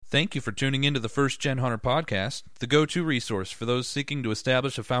Thank you for tuning into the First Gen Hunter podcast, the go-to resource for those seeking to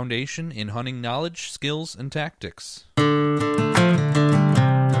establish a foundation in hunting knowledge, skills, and tactics.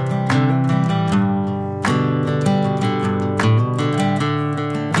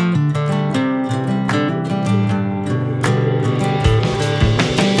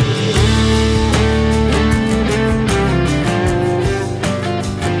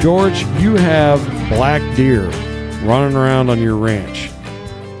 George, you have black deer running around on your ranch.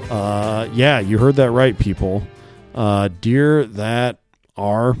 Yeah, you heard that right, people. Deer that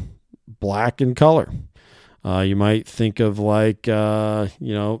are black in color. You might think of like,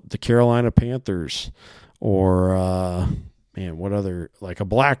 the Carolina Panthers or, what other, like a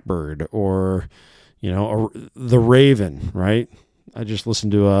blackbird or, the raven, right? I just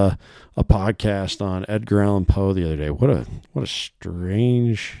listened to a podcast on Edgar Allan Poe the other day. What a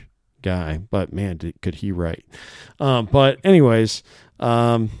strange guy, but man, could he write. But anyways,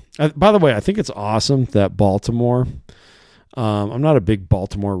 by the way, I think it's awesome that Baltimore, I'm not a big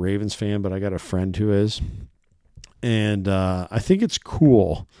Baltimore Ravens fan, but I got a friend who is. And I think it's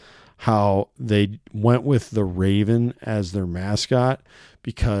cool how they went with the Raven as their mascot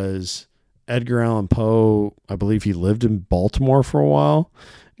because Edgar Allan Poe, I believe he lived in Baltimore for a while,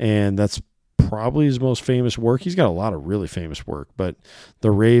 and that's probably his most famous work. He's got a lot of really famous work, but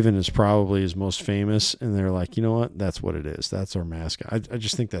the Raven is probably his most famous, and they're like, you know what? That's what it is. That's our mascot. I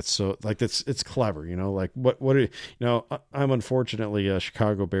just think that's so, like, it's clever, like I'm unfortunately a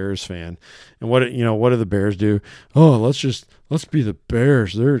Chicago Bears fan, and what do the Bears do? Oh, let's be the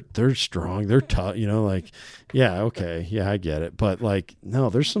Bears. They're strong. They're tough, yeah, okay. Yeah, I get it. But no,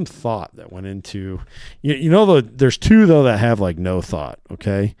 there's some thought that went into, there's two though that have like no thought.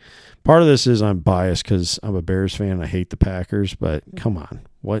 Okay. Part of this is I'm biased because I'm a Bears fan and I hate the Packers, but come on.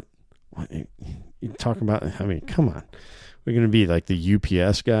 What you talking about? I mean, come on. We're going to be like the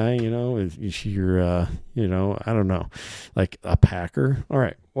UPS guy, if you're, I don't know, like a Packer. All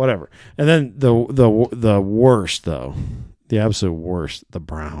right, whatever. And then the worst though, the absolute worst, the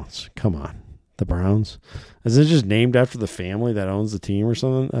Browns. Come on. The Browns? Is it just named after the family that owns the team or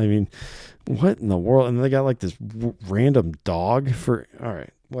something? I mean, what in the world? And they got like this random dog for. All right,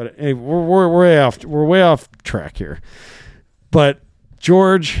 what? Hey, we're way off track here. But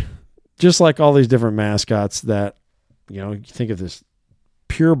George, just like all these different mascots that you think of this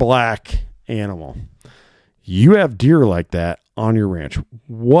pure black animal, you have deer like that on your ranch.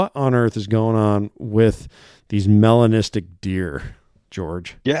 What on earth is going on with these melanistic deer,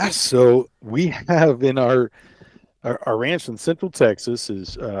 George? Yeah, so we have in our ranch in Central Texas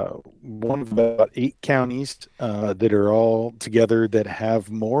is one of about 8 counties that are all together that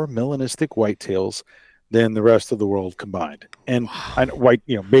have more melanistic whitetails than the rest of the world combined. And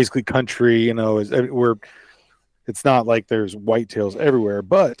basically country, it's not like there's whitetails everywhere,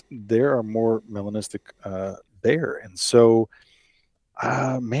 but there are more melanistic there. And so,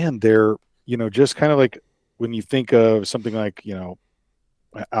 they're, just kind of like when you think of something like,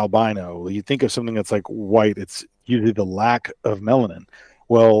 albino, you think of something that's like white, it's usually the lack of melanin.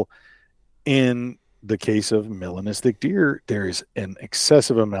 Well, in the case of melanistic deer, there is an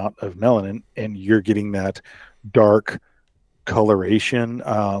excessive amount of melanin and you're getting that dark coloration.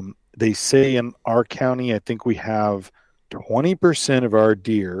 They say in our county, I think we have 20% of our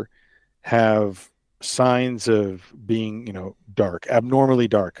deer have signs of being, dark, abnormally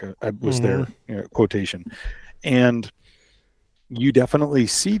dark. Was their quotation. And you definitely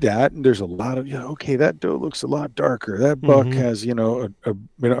see that, and there's a lot of, that doe looks a lot darker. That buck has,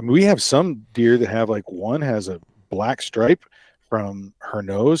 we have some deer that have one has a black stripe from her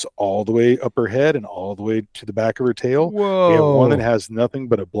nose all the way up her head and all the way to the back of her tail. Whoa. We have one that has nothing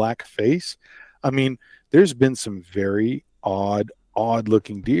but a black face. I mean, there's been some very odd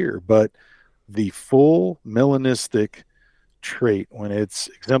looking deer, but the full melanistic trait, when it's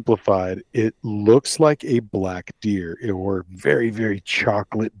exemplified, it looks like a black deer or very, very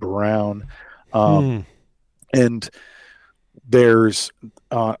chocolate brown. And there's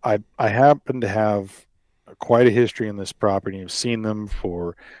I happen to have quite a history in this property. I've seen them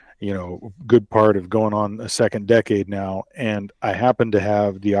for good part of going on a second decade now, and I happened to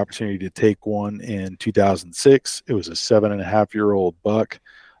have the opportunity to take one in 2006. It was a 7.5-year-old buck,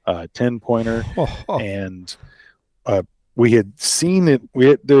 10-pointer, and we had seen it.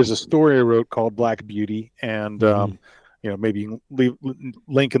 There's a story I wrote called Black Beauty, and maybe you can leave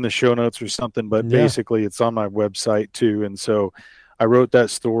link in the show notes or something. But basically, it's on my website too. And so I wrote that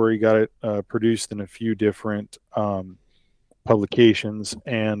story, got it produced in a few different publications,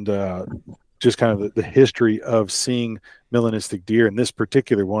 and just kind of the history of seeing melanistic deer, and this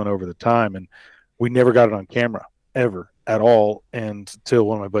particular one over the time. And we never got it on camera ever. at all, and until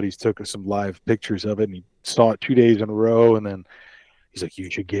one of my buddies took some live pictures of it, and he saw it 2 days in a row, and then he's like, "You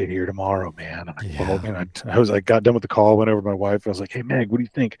should get here tomorrow, man." I'm like, "Well, man," I was like, got done with the call, went over to my wife. I was like, "Hey, Meg, what do you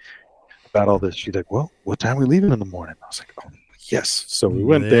think about all this?" She's like, "Well, what time are we leaving in the morning?" I was like, "Oh, yes." So we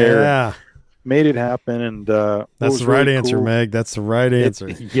went there, made it happen, and that's the right answer, Meg. That's the right answer.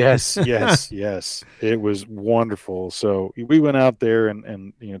 Yes. Yes. It was wonderful. So we went out there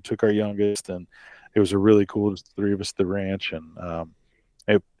and took our youngest, and it was a really cool, just the three of us at the ranch, and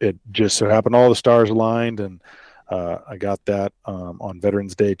it just so happened all the stars aligned, and I got that on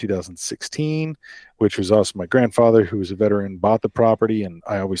Veterans Day 2016, which was also my grandfather, who was a veteran, bought the property, and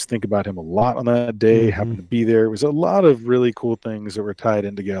I always think about him a lot on that day. Happened to be there. It was a lot of really cool things that were tied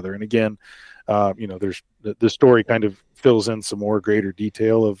in together. And again, there's the story kind of fills in some more greater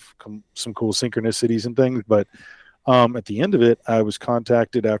detail of some cool synchronicities and things. But at the end of it, I was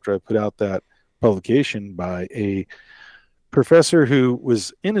contacted after I put out that publication by a professor who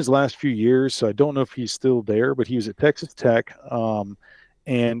was in his last few years. So I don't know if he's still there, but he was at Texas Tech.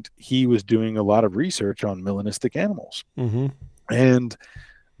 And he was doing a lot of research on melanistic animals. And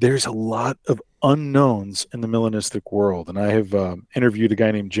there's a lot of unknowns in the melanistic world. And I have interviewed a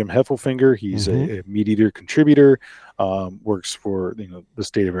guy named Jim Heffelfinger. He's a meat eater contributor, works for the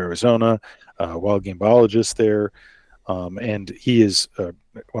state of Arizona, wild game biologist there. And he is,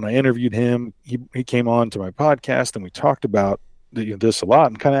 when I interviewed him, he came on to my podcast, and we talked about this a lot.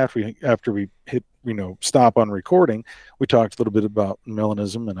 And kind of after we hit, stop on recording, we talked a little bit about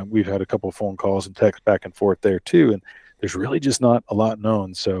melanism, and we've had a couple of phone calls and texts back and forth there too. And there's really just not a lot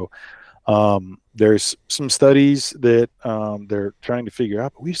known. So there's some studies that they're trying to figure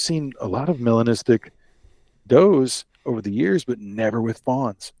out. But we've seen a lot of melanistic does over the years, but never with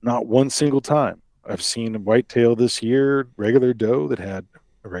fawns. Not one single time. I've seen a whitetail this year, regular doe that had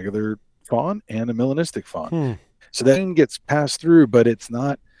a regular fawn and a melanistic fawn. So that gets passed through, but it's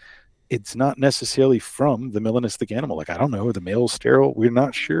not necessarily from the melanistic animal. Like, I don't know, are the males sterile? We're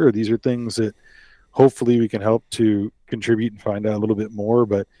not sure. These are things that hopefully we can help to contribute and find out a little bit more.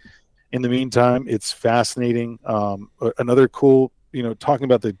 But in the meantime, it's fascinating. Another cool, talking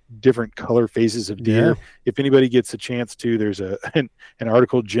about the different color phases of deer. Yeah. If anybody gets a chance to, there's an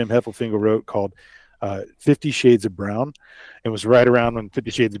article Jim Heffelfinger wrote called 50 Shades of Brown. It was right around when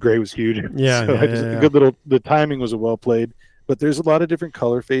 50 Shades of Gray was huge. Yeah. So a good little, the timing was well played. But there's a lot of different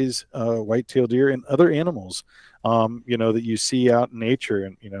color phase white-tailed deer and other animals, that you see out in nature.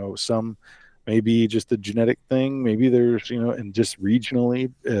 And, some maybe just a genetic thing. Maybe there's, and just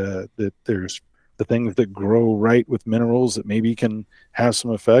regionally that there's the things that grow right with minerals that maybe can have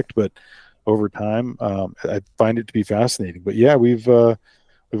some effect. But over time, I find it to be fascinating. But yeah, I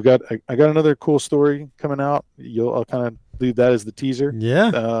got another cool story coming out. I'll kind of leave that as the teaser.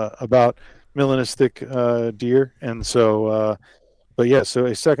 Yeah. About melanistic deer. And so, but yeah, so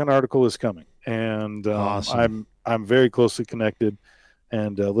a second article is coming, and awesome. I'm very closely connected.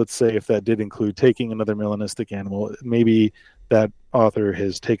 And let's say if that did include taking another melanistic animal, maybe that author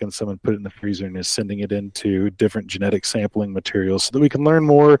has taken some and put it in the freezer and is sending it into different genetic sampling materials so that we can learn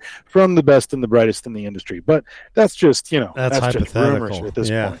more from the best and the brightest in the industry. But that's just, that's just rumors at this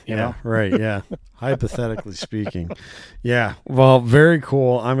point. Right. Yeah. Hypothetically speaking. Yeah. Well, very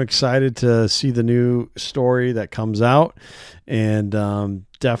cool. I'm excited to see the new story that comes out, and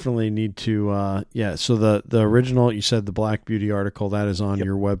definitely need to, So the original, you said the Black Beauty article, that is on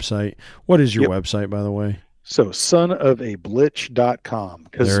your website. What is your website, by the way? So sonofabletch.com.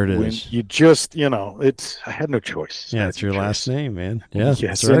 There it is. When you just, I had no choice. Yeah, it's your last name, man. Yeah, yes,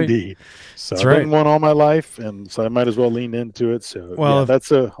 that's right. Indeed. So I've been one all my life, and so I might as well lean into it. So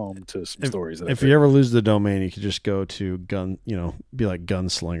that's a home to some stories. If you ever lose the domain, you could just go to be like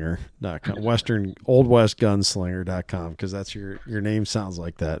gunslinger.com, Old West Gunslinger.com, because that's your name sounds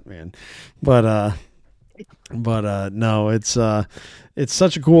like that, man. But no, it's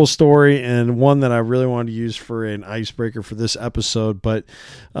such a cool story, and one that I really wanted to use for an icebreaker for this episode. But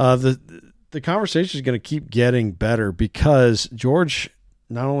the conversation is going to keep getting better, because George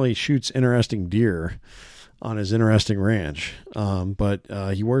not only shoots interesting deer on his interesting ranch, but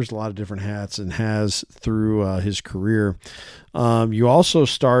he wears a lot of different hats and has through his career. You also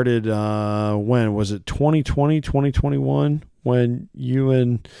started, when was it, 2020, 2021, when you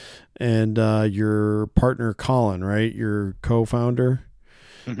and your partner Colin, right, your co-founder,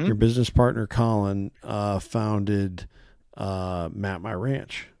 your business partner Colin, founded Map My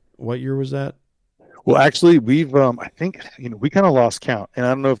Ranch. What year was that? Well, actually, we've I think we kind of lost count, and I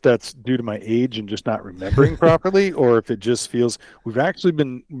don't know if that's due to my age and just not remembering properly, or if it just feels we've actually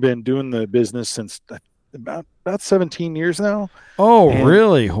been doing the business since about 17 years now. Oh, And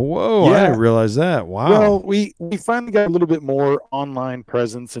really? Whoa! I yeah, didn't realize that. Wow. well, we finally got a little bit more online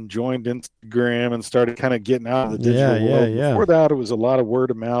presence and joined Instagram and started kind of getting out of the digital world. Yeah. Before that, it was a lot of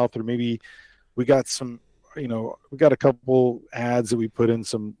word of mouth, or maybe we got we got a couple ads that we put in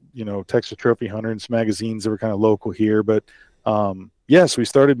some, Texas Trophy Hunter and some magazines that were kind of local here. But yes, we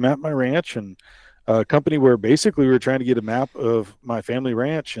started Map My Ranch, and a company where basically we were trying to get a map of my family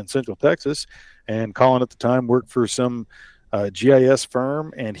ranch in Central Texas. And Colin at the time worked for some GIS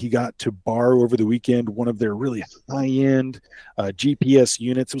firm, and he got to borrow over the weekend one of their really high-end GPS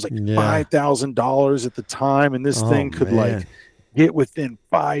units. It was like $5,000 at the time, and this thing could like get within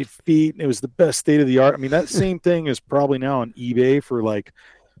 5 feet, and it was the best state of the art. I mean, that same thing is probably now on eBay for like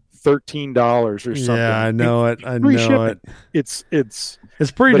 $13 or something. Yeah, I know it. I Free know shipping. it.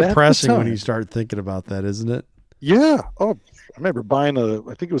 It's pretty depressing when you start thinking about that, isn't it? Yeah. Oh, I remember buying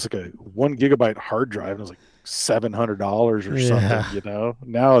I think it was like a 1 gigabyte hard drive. And it was like $700 or something.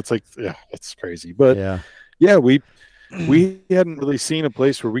 Now it's like, yeah, it's crazy. But yeah, we hadn't really seen a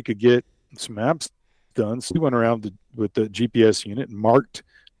place where we could get some maps done. So we went around with the GPS unit and marked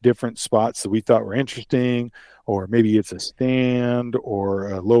different spots that we thought were interesting, or maybe it's a stand or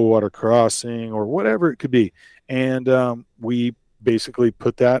a low water crossing or whatever it could be. And we basically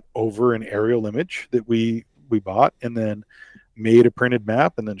put that over an aerial image that we bought, and then made a printed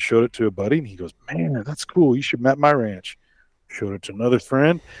map, and then showed it to a buddy, and he goes, "Man, that's cool. You should map my ranch." Showed it to another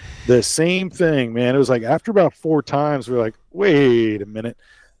friend. The same thing, man. It was like after about 4 times, we're like, wait a minute,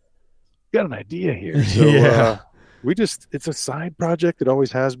 got an idea here. So it's a side project. It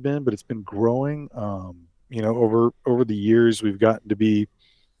always has been, but it's been growing. Over the years, we've gotten to be,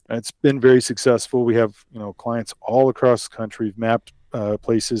 it's been very successful. We have, clients all across the country. We've mapped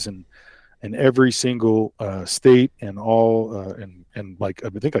places in every single state, and all and like I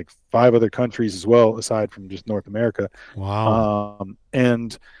think like 5 other countries as well, aside from just North America. Wow.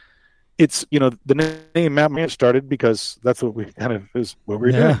 And it's, the name Map Ranch started because that's what we kind of is what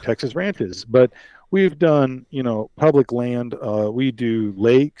we're doing, Texas ranches. But we've done, public land. We do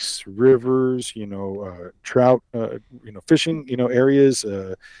lakes, rivers, trout, fishing, areas,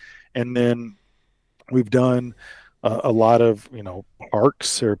 and then we've done a lot of,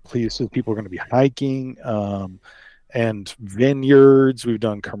 parks or places people are going to be hiking, and vineyards. We've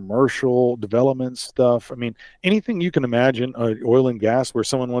done commercial development stuff. I mean, anything you can imagine, oil and gas, where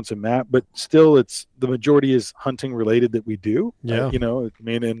someone wants a map, but still the majority is hunting related that we do.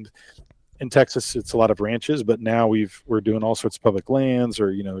 And in Texas, it's a lot of ranches, but now we're doing all sorts of public lands,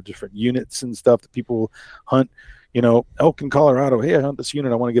 or, different units and stuff that people hunt. Elk in Colorado. Hey, I hunt this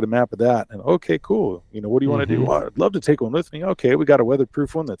unit. I want to get a map of that. And okay, cool. What do you want to do? Well, I'd love to take one with me. Okay, we got a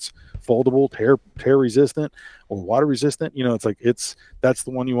weatherproof one that's foldable, tear resistant, or water resistant. It's like that's the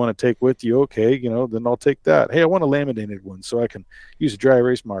one you want to take with you. Okay, then I'll take that. Hey, I want a laminated one so I can use a dry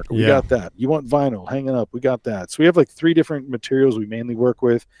erase marker. We got that. You want vinyl hanging up? We got that. So we have like 3 different materials we mainly work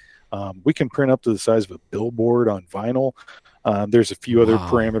with. We can print up to the size of a billboard on vinyl. There's a few other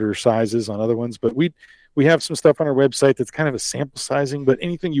parameter sizes on other ones, but we have some stuff on our website that's kind of a sample sizing, but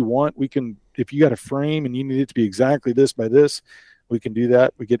anything you want, we can, if you got a frame and you need it to be exactly this by this, we can do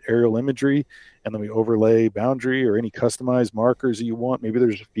that. We get aerial imagery, and then we overlay boundary or any customized markers that you want. Maybe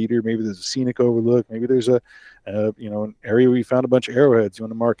there's a feeder, maybe there's a scenic overlook, maybe there's an area where you found a bunch of arrowheads, you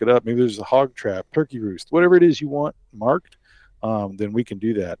want to mark it up. Maybe there's a hog trap, turkey roost, whatever it is you want marked, then we can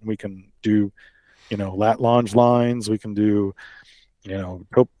do that. And we can do, lat longe lines. We can do,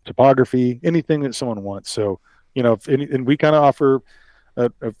 topography, anything that someone wants. So, and we kind of offer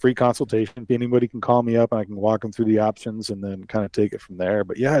a free consultation. Anybody can call me up, and I can walk them through the options and then kind of take it from there.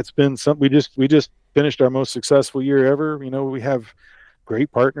 But yeah, it's been something. We just finished our most successful year ever. We have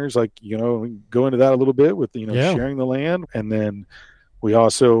great partners, like, we go into that a little bit with, sharing the land. And then we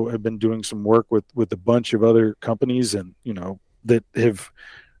also have been doing some work with a bunch of other companies, and, that have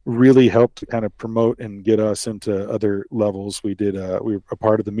really helped to kind of promote and get us into other levels. We were a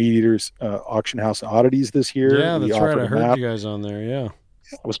part of the Meat Eaters Auction House Oddities this year. Yeah, that's right. I heard you guys on there. Yeah.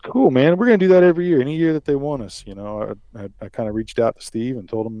 It was cool, man. We're going to do that every year, any year that they want us. I kind of reached out to Steve and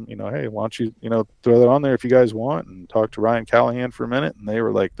told him, hey, why don't you, throw that on there if you guys want, and talk to Ryan Callahan for a minute. And they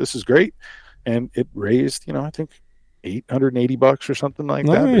were like, this is great. And it raised, I think $880 or something like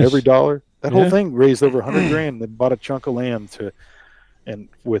that. But every dollar, that whole thing raised over $100,000. They bought a chunk of land and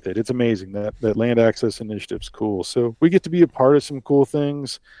with it, it's amazing. That land access initiative's cool. So we get to be a part of some cool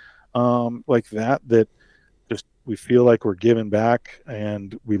things like that just we feel like we're giving back,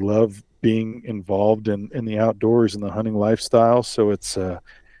 and we love being involved in the outdoors and the hunting lifestyle. So it's a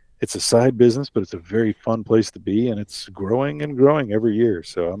side business, but it's a very fun place to be, and it's growing and growing every year.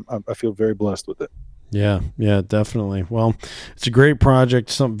 So I feel very blessed with it. Yeah, definitely. Well, it's a great project,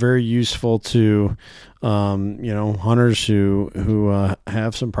 something very useful to, hunters who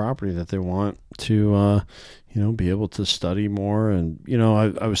have some property that they want to, be able to study more. And,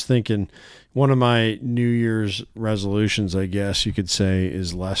 I was thinking one of my New Year's resolutions, I guess you could say,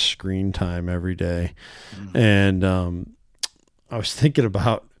 is less screen time every day. Mm-hmm. And I was thinking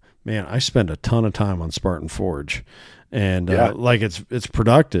about, man, I spend a ton of time on Spartan Forge. And it's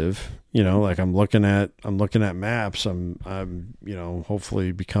productive, like I'm looking at maps. I'm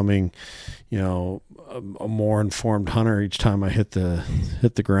hopefully becoming, a more informed hunter each time I hit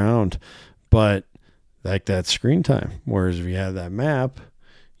the ground. But like that screen time, whereas if you have that map,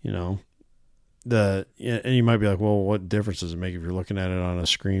 and you might be like, well, what difference does it make if you're looking at it on a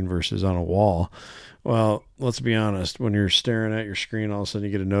screen versus on a wall? Well, let's be honest. When you're staring at your screen, all of a sudden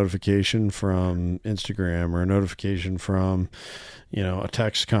you get a notification from Instagram or a notification from, a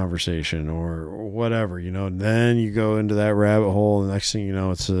text conversation or whatever, and then you go into that rabbit hole. And the next thing you know,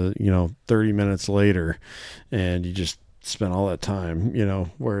 it's 30 minutes later and you just spent all that time,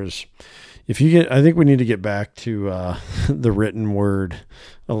 whereas I think we need to get back to the written word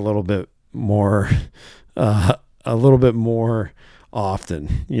a little bit more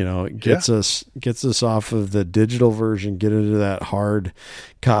often. It gets us off of the digital version, get into that hard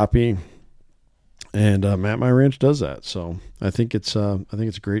copy. And Map My Ranch does that. So I think it's a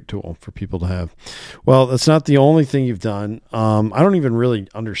great tool for people to have. Well, that's not the only thing you've done. I don't even really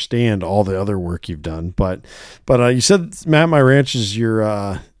understand all the other work you've done, but you said Map My Ranch is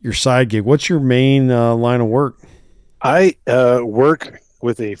your side gig. What's your main line of work? I work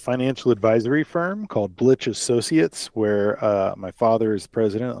with a financial advisory firm called Blitch Associates, where my father is the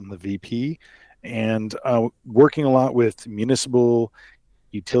president. I'm the VP, and working a lot with municipal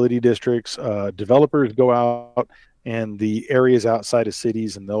utility districts. Developers go out and the areas outside of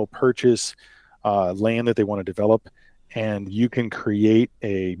cities, and they'll purchase land that they want to develop, and you can create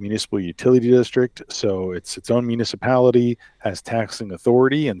a municipal utility district. So it's its own municipality, has taxing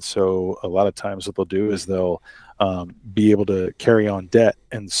authority, and so a lot of times what they'll do is they'll be able to carry on debt,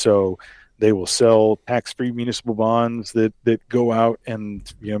 and so they will sell tax-free municipal bonds that go out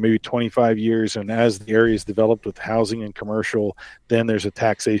and maybe 25 years, and as the area is developed with housing and commercial, then there's a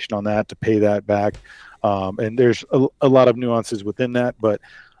taxation on that to pay that back, and there's a lot of nuances within that, but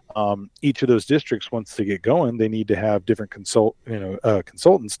each of those districts, once they get going, they need to have different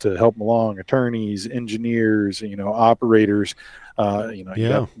consultants to help them along, attorneys, engineers, operators, you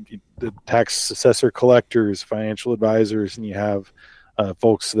have the tax assessor, collectors, financial advisors, and you have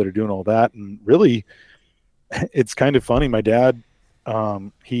folks that are doing all that. And really, it's kind of funny. My dad,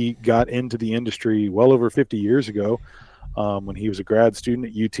 he got into the industry well over 50 years ago when he was a grad student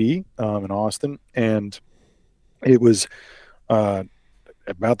at UT in Austin, and it was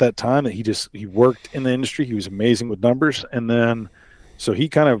about that time that he worked in the industry. He was amazing with numbers, and then so he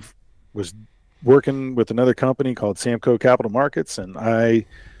kind of was working with another company called Samco Capital Markets, and at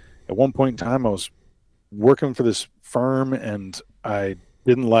one point in time I was working for this firm, and I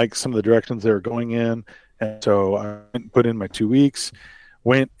didn't like some of the directions they were going in, and so I went and put in my 2 weeks,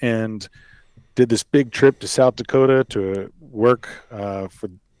 went and did this big trip to South Dakota to work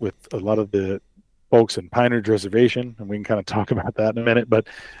with a lot of the folks in Pine Ridge Reservation, and we can kind of talk about that in a minute, but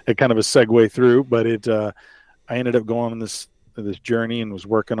it kind of a segue through. But I ended up going on this journey and was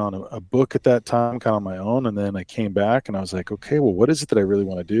working on a book at that time, kind of on my own, and then I came back and I was like, okay, well, what is it that I really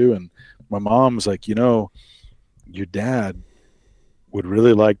want to do? And my mom was like, your dad would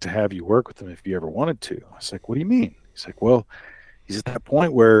really like to have you work with him if you ever wanted to. I was like, what do you mean? He's like, well, he's at that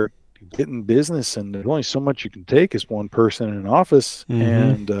point where you get in business and there's only so much you can take as one person in an office. Mm-hmm.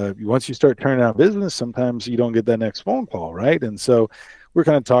 And once you start turning out business, sometimes you don't get that next phone call, right? And so we're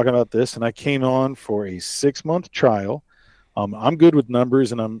kind of talking about this, and I came on for a 6-month trial. I'm good with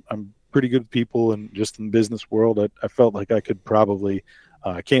numbers, and I'm pretty good with people, and just in the business world, I felt like I could probably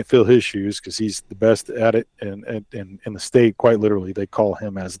I can't fill his shoes because he's the best at it, and in the state, quite literally, they call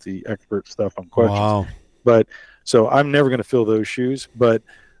him as the expert stuff on questions. Wow. But so I'm never going to fill those shoes. But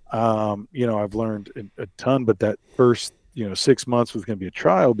I've learned a ton. But that first 6 months was going to be a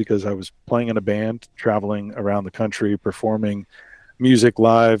trial because I was playing in a band, traveling around the country, performing music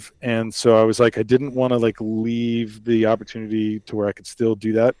live, and so I was like, I didn't want to leave the opportunity to where I could still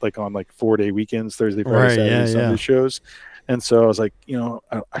do that, on 4-day weekends, Thursday, Friday, Saturday, Sunday shows. And so I was like,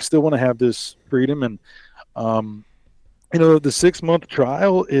 I still want to have this freedom. And, the 6-month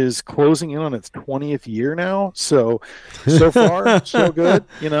trial is closing in on its 20th year now. So far, so good.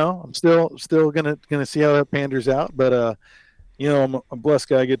 I'm still going to see how that panders out. But, I'm a blessed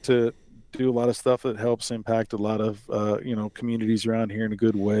guy. I get to do a lot of stuff that helps impact a lot of communities around here in a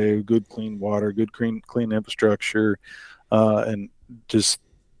good way. Good clean water, good clean infrastructure, and just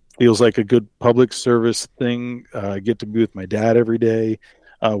feels like a good public service thing. I get to be with my dad every day,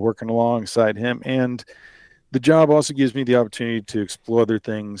 working alongside him, and the job also gives me the opportunity to explore other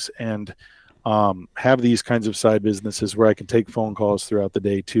things and have these kinds of side businesses where I can take phone calls throughout the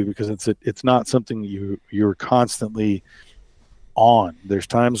day too, because it's not something you're constantly on. There's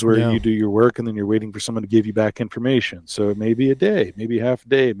times where Yeah. you do your work and then you're waiting for someone to give you back information. So it may be a day, maybe half a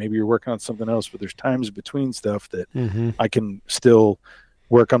day, maybe you're working on something else, but there's times between stuff that I can still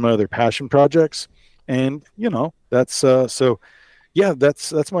work on my other passion projects. And that's so yeah,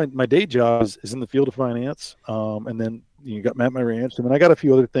 that's my day job is in the field of finance. And then you got Matt My Ranch, and then I got a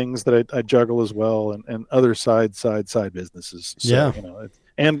few other things that I juggle as well, and other side businesses. So, Yeah.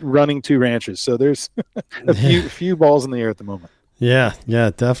 And running 2 ranches. So there's a few balls in the air at the moment. Yeah,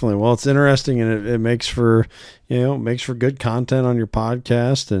 definitely. Well, it's interesting, and it makes for, makes for good content on your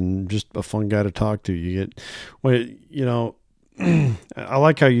podcast, and just a fun guy to talk to. You get, I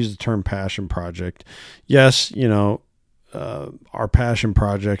like how you use the term passion project. Yes, our passion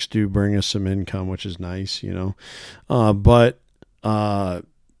projects do bring us some income, which is nice, but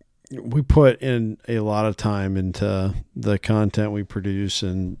we put in a lot of time into the content we produce,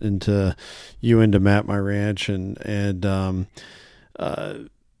 and into Matt My Ranch, and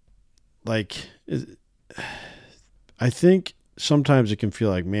I think sometimes it can feel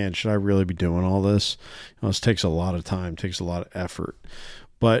like, man, should I really be doing all this? This takes a lot of time, takes a lot of effort,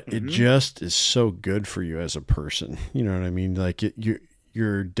 but it just is so good for you as a person. You know what I mean? Like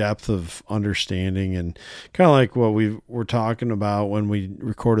your depth of understanding, and kind of like what we were talking about when we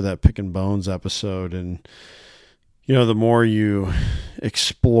recorded that Pick and Bones episode. And, the more you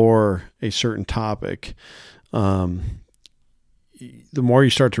explore a certain topic, the more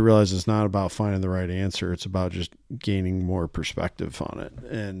you start to realize it's not about finding the right answer. It's about just gaining more perspective on it.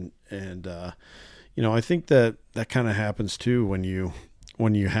 And I think that kind of happens too when you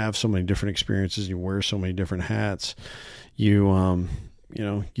have so many different experiences, you wear so many different hats, you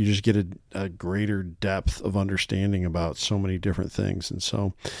just get a greater depth of understanding about so many different things. And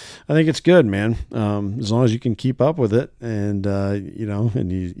so I think it's good, man. As long as you can keep up with it, and,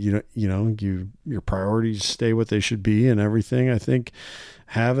 your priorities stay what they should be and everything. I think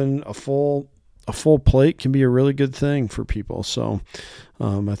having a full plate can be a really good thing for people. So,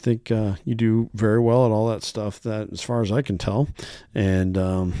 I think, you do very well at all that stuff, that as far as I can tell, and,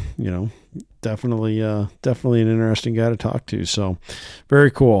 definitely an interesting guy to talk to. So very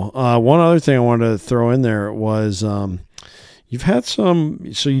cool. One other thing I wanted to throw in there was, you've had so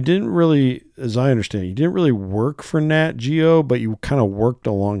you didn't really, as I understand, you didn't really work for Nat Geo, but you kind of worked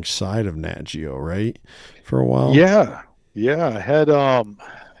alongside of Nat Geo, right? For a while. Yeah. I had,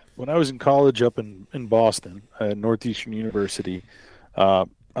 when I was in college up in Boston at Northeastern University, I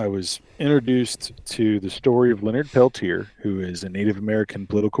was introduced to the story of Leonard Peltier, who is a Native American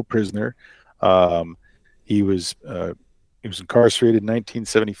political prisoner. He was incarcerated in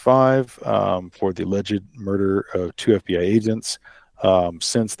 1975 for the alleged murder of 2 FBI agents.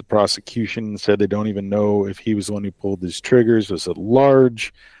 Since the prosecution said they don't even know if he was the one who pulled these triggers, it was a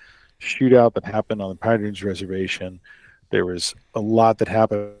large shootout that happened on the Pine Ridge Reservation. There was a lot that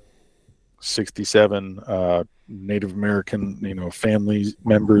happened. 67 Native American, family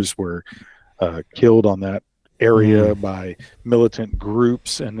members were killed on that area by militant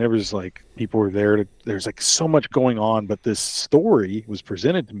groups, and there was people were there. There's so much going on, but this story was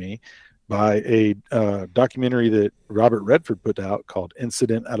presented to me by a documentary that Robert Redford put out called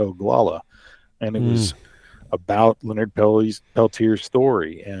Incident at Oglala, and it was about Leonard Peltier's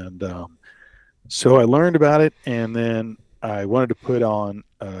story. And so I learned about it, and then I wanted to put on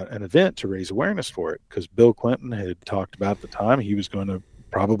an event to raise awareness for it, because Bill Clinton had talked about at the time he was going to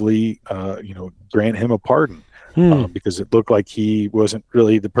probably grant him a pardon, because it looked like he wasn't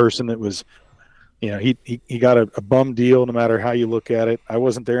really the person that was, he got a bum deal no matter how you look at it. I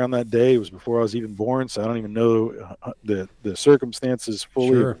wasn't there on that day. It was before I was even born, so I don't even know the circumstances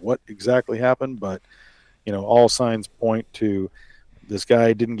fully of what exactly happened, but all signs point to this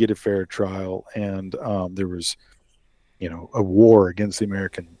guy didn't get a fair trial, and there was a war against the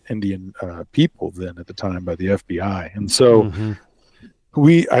American Indian people then at the time by the FBI. And so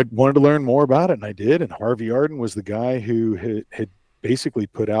I wanted to learn more about it, and I did. And Harvey Arden was the guy who had basically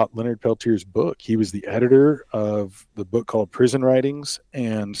put out Leonard Peltier's book. He was the editor of the book called Prison Writings.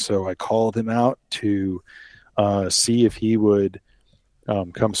 And so I called him out to see if he would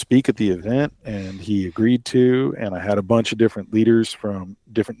come speak at the event, and he agreed to. And I had a bunch of different leaders from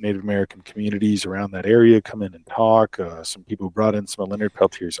different Native American communities around that area come in and talk. Some people brought in some of Leonard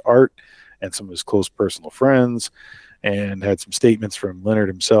Peltier's art and some of his close personal friends, and had some statements from Leonard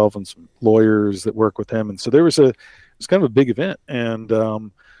himself and some lawyers that work with him. And so it was kind of a big event, and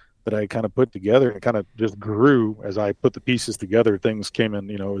that I kind of put together, and it kind of just grew as I put the pieces together. Things came in,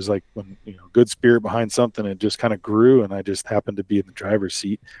 it was like when, good spirit behind something, it just kind of grew, and I just happened to be in the driver's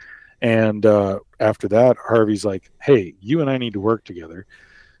seat. And after that, Harvey's like, hey, you and I need to work together.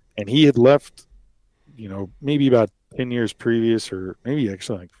 And he had left, maybe about 10 years previous, or maybe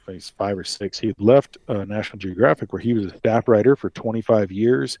actually like 5 or 6, he had left National Geographic, where he was a staff writer for 25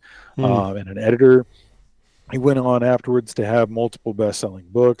 years and an editor. He went on afterwards to have multiple best-selling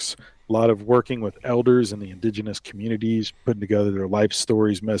books, a lot of working with elders in the indigenous communities, putting together their life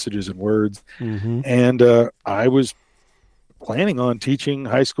stories, messages, and words. Mm-hmm. And I was planning on teaching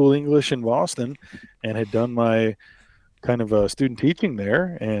high school English in Boston, and had done my kind of student teaching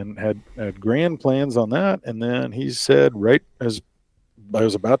there, and had grand plans on that. And then he said, right as I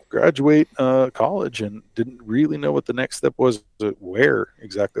was about to graduate college and didn't really know what the next step was, where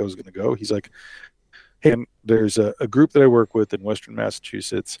exactly I was going to go, he's like, hey, there's a group that I work with in Western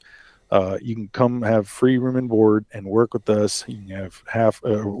Massachusetts. You can come have free room and board and work with us. You can have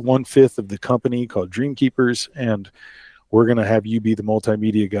 1/5 of the company called Dreamkeepers, and we're going to have you be the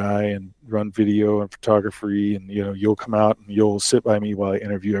multimedia guy and run video and photography. And, you'll come out and you'll sit by me while I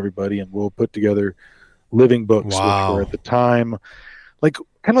interview everybody, and we'll put together living books, which were at the time like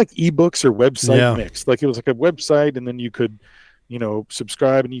kind of like ebooks or website mixed. Like it was like a website, and then you could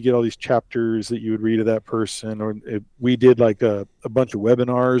subscribe, and you get all these chapters that you would read of that person. Or we did like a bunch of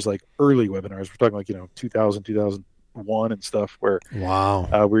webinars, like early webinars. We're talking like 2000, 2001 and stuff, where we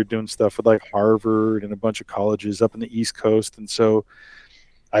were doing stuff with like Harvard and a bunch of colleges up in the East Coast. And so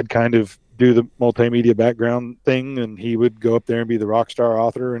I'd kind of do the multimedia background thing, and he would go up there and be the rock star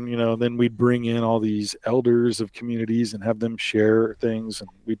author. And then we'd bring in all these elders of communities and have them share things, and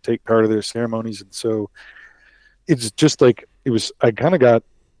we'd take part of their ceremonies. And so it's just like I kind of got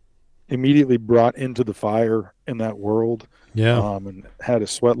immediately brought into the fire in that world. And had a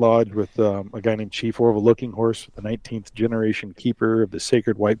sweat lodge with a guy named Chief Orville Looking Horse, the 19th generation keeper of the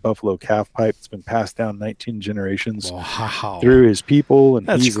sacred white buffalo calf pipe. It's been passed down 19 generations through his people, and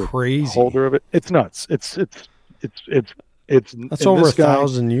that's he's crazy. A holder of it. It's nuts. It's that's over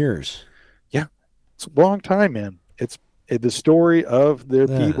 1,000 years. Yeah, it's a long time, man. It's the story of their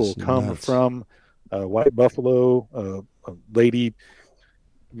people come from white buffalo. A lady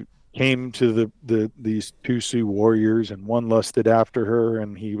came to these two Sioux warriors, and one lusted after her,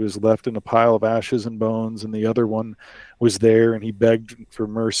 and he was left in a pile of ashes and bones, and the other one was there, and he begged for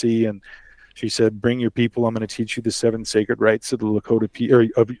mercy, and she said, bring your people, I'm going to teach you the 7 sacred rights of the Lakota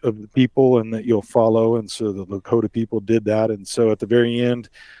of the people, and that you'll follow. And so the Lakota people did that. And so at the very end,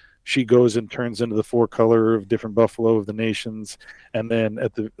 she goes and turns into the 4 color of different buffalo of the nations. And then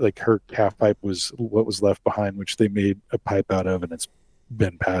her calf pipe was what was left behind, which they made a pipe out of, and it's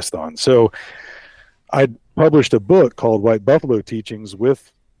been passed on. So I published a book called White Buffalo Teachings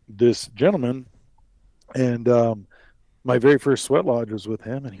with this gentleman. And my very first sweat lodge was with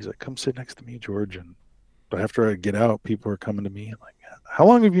him, and he's like, come sit next to me, George. And but after I get out, people are coming to me and like, how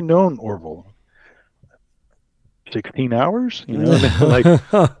long have you known Orville? 16 hours, like,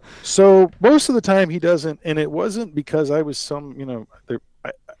 so most of the time he doesn't. And it wasn't because I was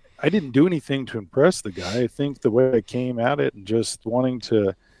I didn't do anything to impress the guy. I think the way I came at it and just wanting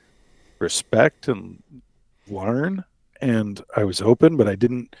to respect and learn, and I was open, but I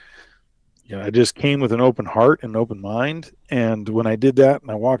didn't, I just came with an open heart and open mind. And when I did that, and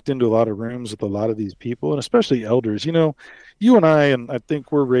I walked into a lot of rooms with a lot of these people, and especially elders, you and I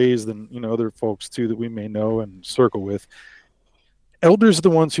think we're raised, and other folks too that we may know and circle with, elders are the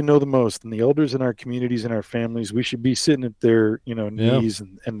ones who know the most, and the elders in our communities and our families, we should be sitting at their knees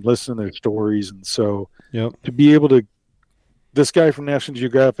and listening to their stories. And so to be able to, this guy from National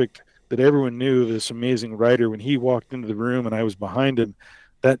Geographic that everyone knew, this amazing writer, when he walked into the room and I was behind him,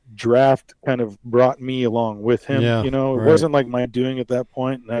 that draft kind of brought me along with him. It wasn't like my doing at that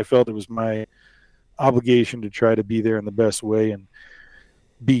point, and I felt it was my obligation to try to be there in the best way and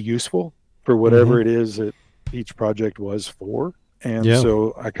be useful for whatever it is that each project was for. And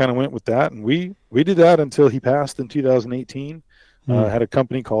so I kind of went with that, and we did that until he passed in 2018. Had a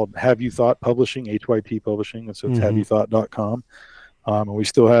company called Have You Thought Publishing, HYP Publishing, and so it's haveyouthought.com. And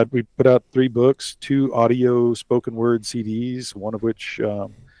we put out 3 books, 2 audio spoken word CDs, one of which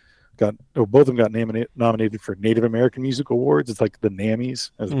both of them got nominated for Native American Music Awards. It's like the NAMMys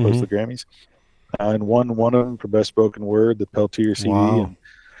as opposed to the Grammys. and won one of them for best spoken word, the Peltier CD. Wow.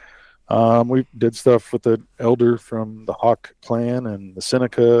 And we did stuff with the elder from the Hawk clan and the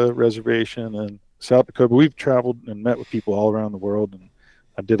Seneca reservation and South Dakota. We've traveled and met with people all around the world, and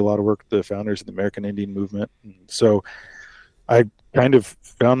I did a lot of work with the founders of the American Indian movement. And so I kind of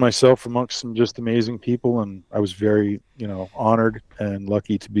found myself amongst some just amazing people, and I was very, honored and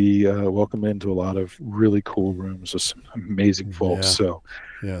lucky to be welcomed into a lot of really cool rooms with some amazing folks.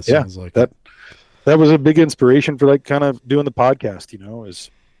 Yeah. So Sounds like that was a big inspiration for like kind of doing the podcast,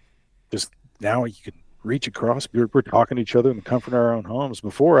 is just now you can reach across. We're talking to each other in the comfort of our own homes.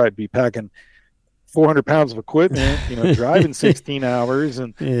 Before I'd be packing 400 pounds of equipment, driving 16 hours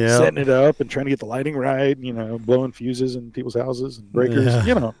and setting it up and trying to get the lighting right, blowing fuses in people's houses and breakers,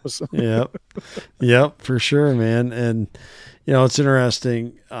 Yep, for sure, man. And, it's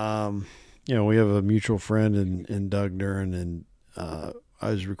interesting. We have a mutual friend in Doug Duran, and I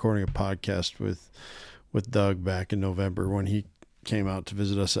was recording a podcast with Doug back in November when he came out to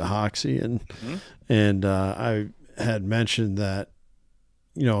visit us at Hoxie, and I had mentioned that,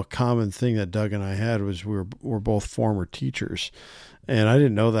 a common thing that Doug and I had was we're both former teachers. And I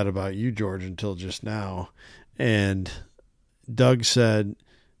didn't know that about you, George, until just now. And Doug said,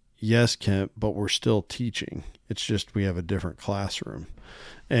 yes, Kent, but we're still teaching. It's just we have a different classroom.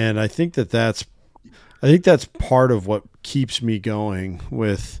 And I think that's part of what keeps me going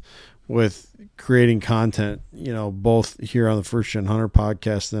with creating content, both here on the First Gen Hunter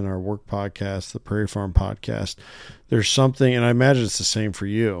podcast, then our work podcast, the Prairie Farm podcast. There's something, and I imagine it's the same for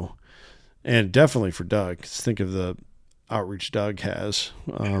you, and definitely for Doug. 'Cause think of the outreach Doug has.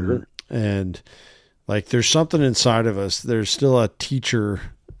 Sure. And like, there's something inside of us. There's still a teacher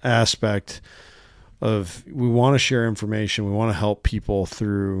aspect of, we want to share information. We want to help people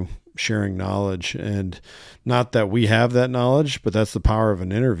through sharing knowledge, and not that we have that knowledge, but that's the power of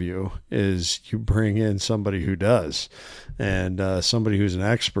an interview, is you bring in somebody who does, and somebody who's an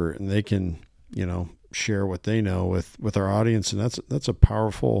expert, and they can, share what they know with our audience. And that's a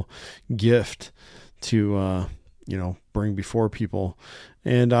powerful gift to, bring before people.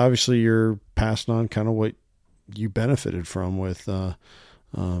 And obviously you're passing on kind of what you benefited from with,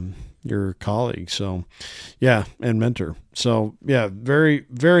 your colleague. So and mentor. So very,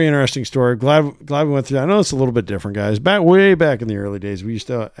 very interesting story. Glad we went through that. I know it's a little bit different, guys. Way back in the early days, we used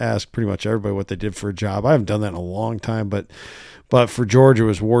to ask pretty much everybody what they did for a job. I haven't done that in a long time, but for George, it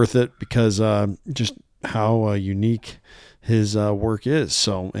was worth it because, just how, unique his, work is.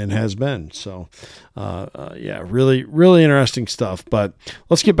 So, and has been. So, really, really interesting stuff, but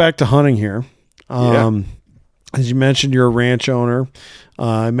let's get back to hunting here. As you mentioned, you're a ranch owner.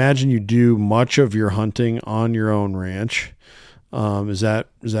 I imagine you do much of your hunting on your own ranch. Is that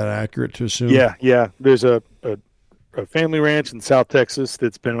accurate to assume? Yeah. There's a family ranch in South Texas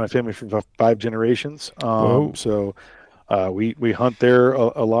that's been in my family for 5 generations. So we hunt there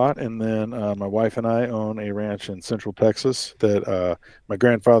a lot, and then my wife and I own a ranch in Central Texas that my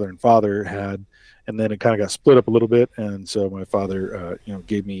grandfather and father had, and then it kind of got split up a little bit, and so my father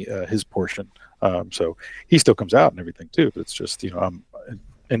gave me his portion. So he still comes out and everything too, but it's just,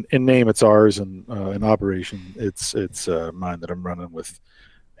 in name it's ours, and in operation it's mine that I'm running with,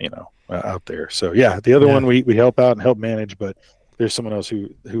 out there. So the other one we help out and help manage, but there's someone else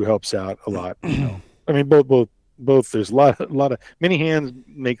who helps out a lot. I mean, both. There's a lot of many hands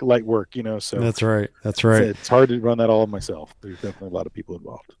make light work. So that's right. It's hard to run that all myself. There's definitely a lot of people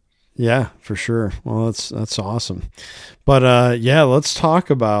involved. Yeah, for sure. Well, that's awesome. But let's talk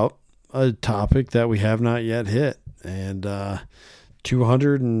about a topic that we have not yet hit, and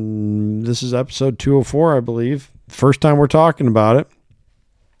 200, and this is episode 204, I believe. First time we're talking about it.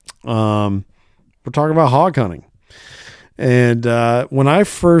 We're talking about hog hunting. And when I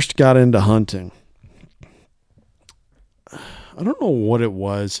first got into hunting, I don't know what it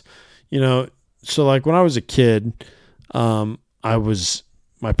was, so like when I was a kid, my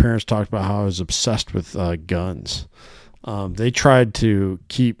parents talked about how I was obsessed with guns. They tried to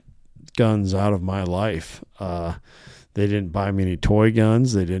keep guns out of my life. They didn't buy me any toy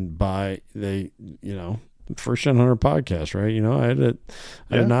guns. They didn't buy, First Gen Hunter podcast, right?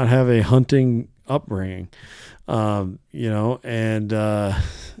 I did not have a hunting upbringing, and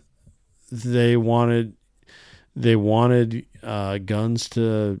they wanted guns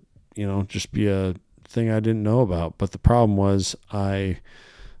to, just be a thing I didn't know about. But the problem was I,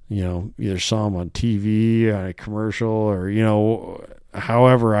 either saw them on TV, on a commercial, or,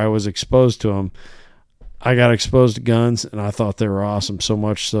 however I was exposed to them. I got exposed to guns, and I thought they were awesome, so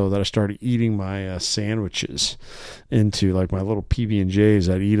much so that I started eating my sandwiches into like my little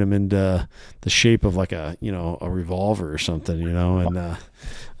PB&Js. I'd eat them into the shape of like a revolver or something, and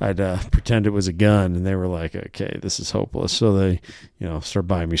I'd pretend it was a gun, and they were like, okay, this is hopeless. So they, start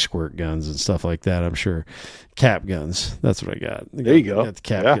buying me squirt guns and stuff like that. I'm sure cap guns. That's what I got. There you go. I got the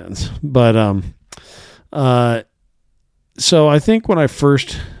cap guns. But so I think when I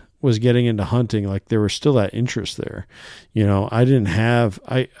first was getting into hunting, like there was still that interest there. I did have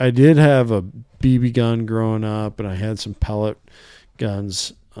a BB gun growing up, and I had some pellet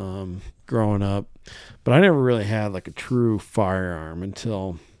guns growing up, but I never really had like a true firearm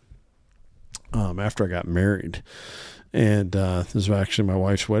until after I got married. And this was actually my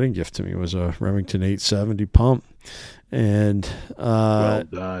wife's wedding gift to me, was a Remington 870 pump. And well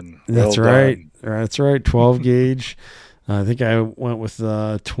done. That's right. That's right. 12 gauge. I think I went with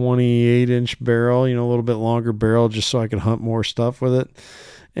a 28-inch barrel, a little bit longer barrel, just so I could hunt more stuff with it.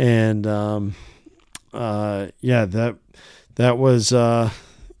 And that was the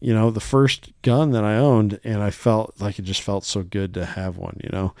first gun that I owned, and I felt like it just felt so good to have one,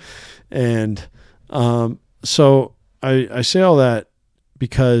 And so I say all that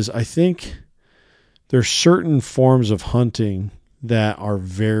because I think there's certain forms of hunting that are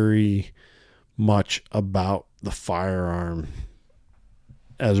very much about the firearm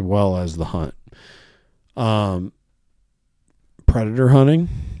as well as the hunt. Predator hunting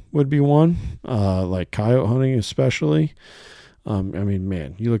would be one, like coyote hunting especially.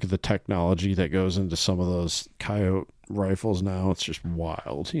 Man, you look at the technology that goes into some of those coyote rifles now, it's just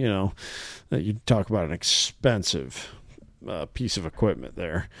wild, that you talk about an expensive piece of equipment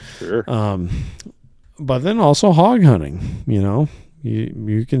there. Sure. But then also hog hunting,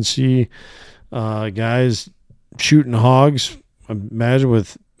 you can see guys shooting hogs, imagine,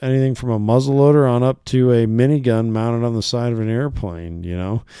 with anything from a muzzleloader on up to a minigun mounted on the side of an airplane,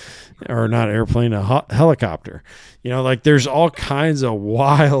 or not airplane, a helicopter. Like there's all kinds of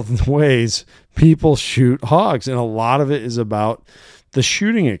wild ways people shoot hogs, and a lot of it is about the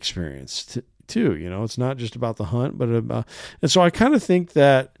shooting experience too. It's not just about the hunt, but and so I kind of think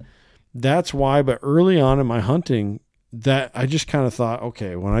that's why. But early on in my hunting, that I just kind of thought,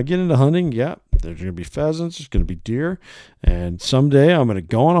 okay, when I get into hunting, there's going to be pheasants, there's going to be deer, and someday I'm going to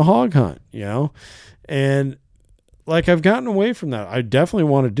go on a hog hunt, and like I've gotten away from that. I definitely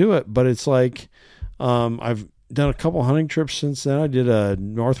want to do it, but it's like I've done a couple hunting trips since then. I did a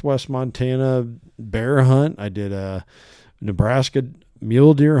Northwest Montana bear hunt. I did a Nebraska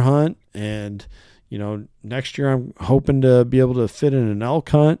mule deer hunt, and next year I'm hoping to be able to fit in an elk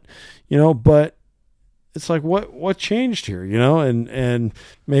hunt, but it's like, what changed here, and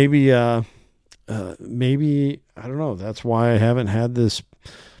maybe, maybe, I don't know. That's why I haven't had this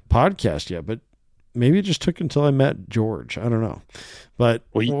podcast yet, but maybe it just took until I met George. I don't know, but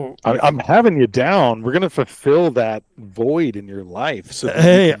I'm having you down. We're going to fulfill that void in your life. So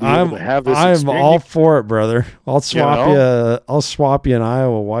hey, I'm all for it, brother. I'll swap you an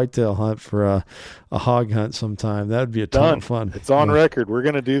Iowa whitetail hunt for a hog hunt sometime. That'd be a ton of fun. It's on record. We're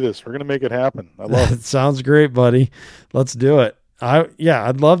going to do this. We're going to make it happen. I love it. Sounds great, buddy. Let's do it.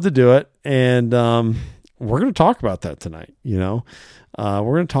 I'd love to do it. And, we're going to talk about that tonight. We're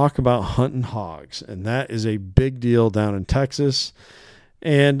going to talk about hunting hogs, and that is a big deal down in Texas.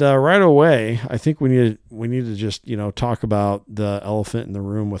 And, right away, I think we need to just, talk about the elephant in the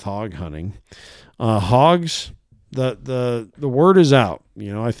room with hog hunting. Hogs, the word is out.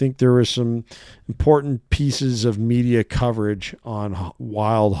 I think there was some important pieces of media coverage on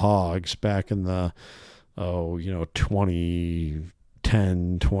wild hogs back in the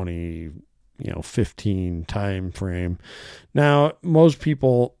 2010, 15 time frame. Now, most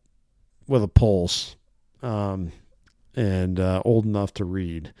people with a pulse and old enough to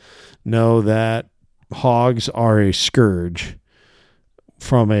read know that hogs are a scourge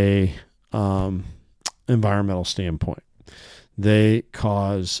from a environmental standpoint. They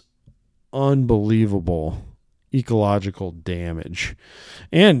cause unbelievable ecological damage,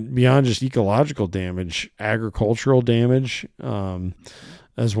 and beyond just ecological damage, agricultural damage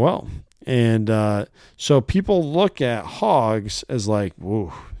as well. And so people look at hogs as like,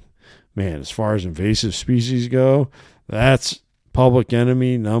 whoa, man, as far as invasive species go, that's public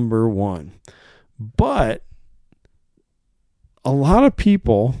enemy number one. But a lot of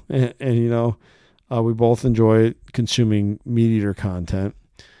people, and we both enjoy consuming meat eater content.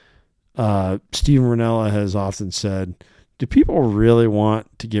 Steven Ranella has often said, do people really want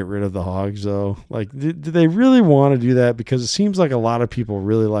to get rid of the hogs, though? Like, do they really want to do that? Because it seems like a lot of people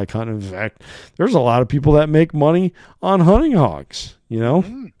really like hunting. In fact, there's a lot of people that make money on hunting hogs,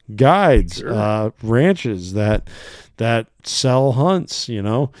 guides, sure. Ranches that sell hunts,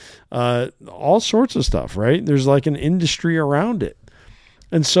 all sorts of stuff, right? There's like an industry around it.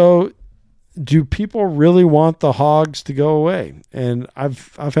 And so do people really want the hogs to go away? And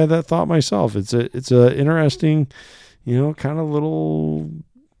I've had that thought myself. It's a interesting, kind of little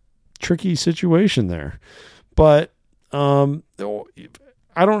tricky situation there. But we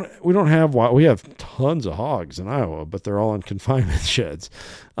don't have, we have tons of hogs in Iowa, but they're all in confinement sheds.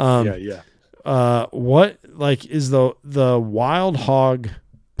 What is the wild hog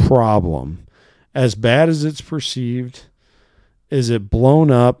problem as bad as it's perceived? Is it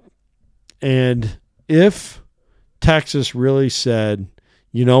blown up? And if Texas really said,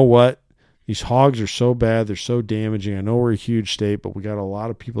 you know what, these hogs are so bad, they're so damaging. I know we're a huge state, but we got a lot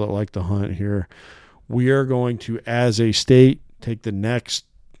of people that like to hunt here. We are going to, as a state, take the next,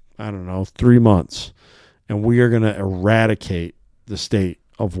 3 months, and we are going to eradicate the state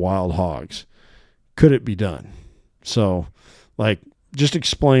of wild hogs. Could it be done? So, just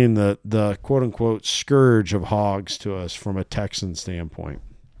explain the quote unquote scourge of hogs to us from a Texan standpoint.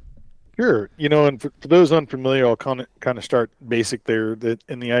 Sure. And for those unfamiliar, I'll kind of start basic there, that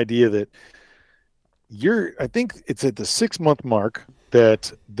in the idea that I think it's at the 6-month mark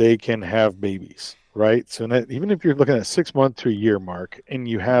that they can have babies, right? So even if you're looking at 6 month to a year mark and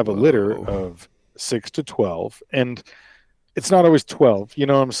you have a litter of 6 to 12, and it's not always 12, you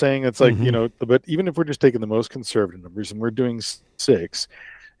know what I'm saying? It's like, but even if we're just taking the most conservative numbers and we're doing 6,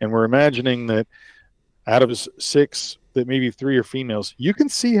 and we're imagining that out of 6, that maybe 3 are females, you can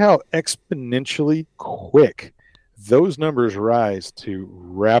see how exponentially quick those numbers rise to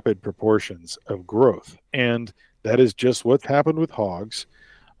rapid proportions of growth. And that is just what's happened with hogs.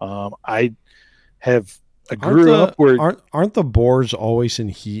 I grew up where aren't the boars always in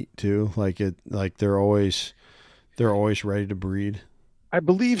heat too? They're always ready to breed. I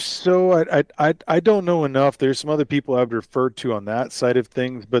believe so. I don't know enough. There's some other people I've referred to on that side of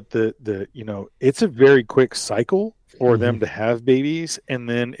things, but it's a very quick cycle for them to have babies, and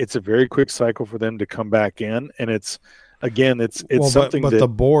then it's a very quick cycle for them to come back in. And it's something. But the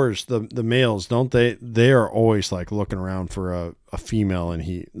boars, the males, don't they are always looking around for a female in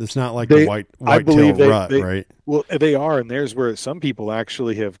heat. It's not like the white-tailed rut, right? Well, they are, and there's where some people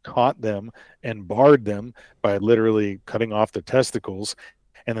actually have caught them and barred them by literally cutting off their testicles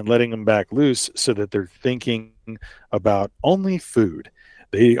and then letting them back loose so that they're thinking about only food.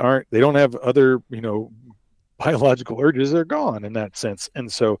 They don't have other, biological urges. They're gone in that sense.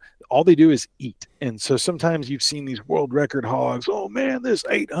 And so all they do is eat. And so sometimes you've seen these world record hogs. Oh man, this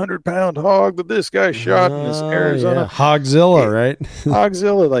 800-pound hog that this guy shot in this Arizona. Yeah. Hogzilla, right?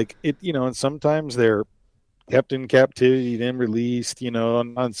 Hogzilla, and sometimes they're kept in captivity, then released,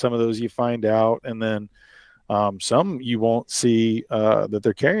 on some of those you find out. And then some you won't see that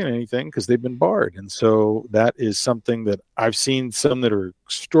they're carrying anything because they've been barred. And so that is something that I've seen some that are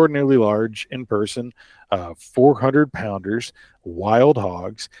extraordinarily large in person, 400-pounders, wild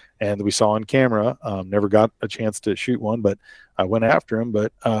hogs, and we saw on camera. Never got a chance to shoot one, but I went after them.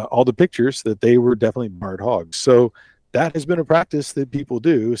 But all the pictures that they were definitely barred hogs. So that has been a practice that people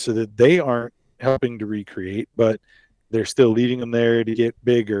do so that they aren't helping to recreate, but they're still leaving them there to get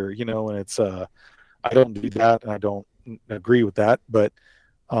bigger, and it's I don't do that, and I don't agree with that, but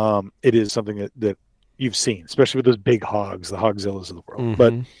it is something that you've seen, especially with those big hogs, the hogzillas of the world.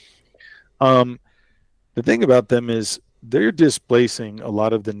 But the thing about them is they're displacing a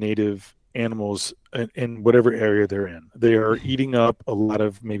lot of the native animals in whatever area they're in. They are eating up a lot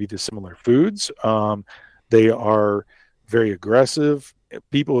of maybe the similar foods. They are very aggressive.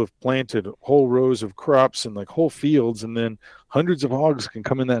 People have planted whole rows of crops and whole fields, and then hundreds of hogs can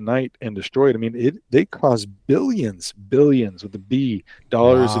come in that night and destroy it. I mean, they cause billions with the B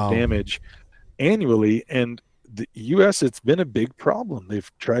dollars of damage annually. And the U.S., it's been a big problem.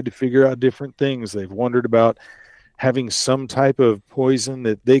 They've tried to figure out different things. They've wondered about having some type of poison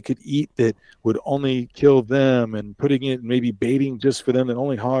that they could eat that would only kill them, and putting it maybe baiting just for them that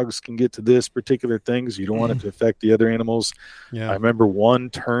only hogs can get to this particular thing, so you don't want it to affect the other animals. I remember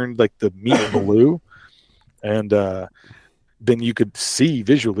one turned the meat blue, and then you could see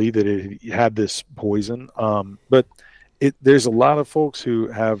visually that it had this poison. But there's a lot of folks who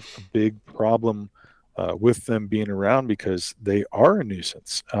have a big problem with them being around because they are a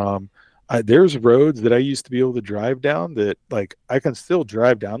nuisance. There's roads that I used to be able to drive down that I can still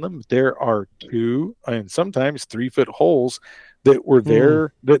drive down them. There are 2 and sometimes 3-foot holes that were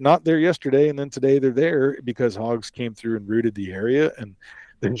there, that not there yesterday, and then today they're there because hogs came through and rooted the area. And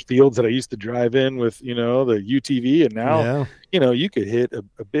there's fields that I used to drive in with, the UTV, and now, you could hit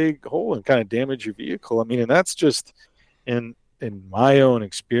a big hole and kind of damage your vehicle. I mean, and that's just in my own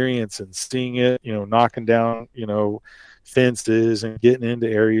experience and seeing it, knocking down, fences and getting into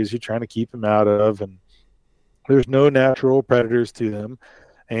areas you're trying to keep them out of, and there's no natural predators to them.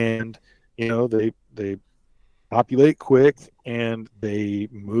 And they populate quick and they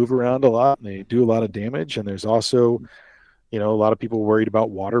move around a lot and they do a lot of damage. And there's also, a lot of people worried about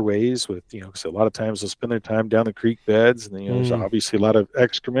waterways with, because a lot of times they'll spend their time down the creek beds and, there's obviously a lot of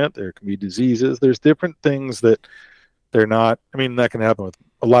excrement. There can be diseases. There's different things that they're not, I mean, that can happen with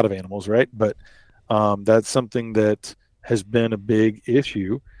a lot of animals, right? But that's something that has been a big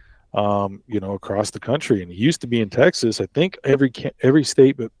issue, across the country. And it used to be in Texas. I think every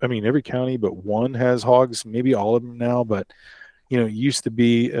state, but I mean, every county but one has hogs, maybe all of them now. But, it used to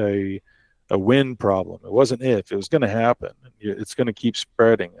be a when problem. It wasn't if, it was going to happen. It's going to keep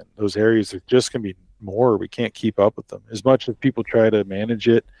spreading. And those areas are just going to be more. We can't keep up with them. As much as people try to manage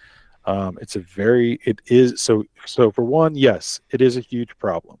it, it is. So for one, yes, it is a huge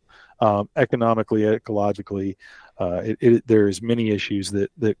problem. Economically, ecologically, there is many issues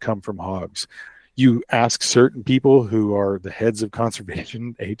that come from hogs. You ask certain people who are the heads of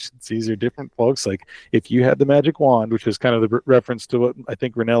conservation agencies or different folks, like if you had the magic wand, which is kind of the reference to what I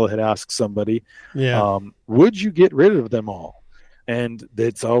think Ranella had asked somebody, would you get rid of them all? And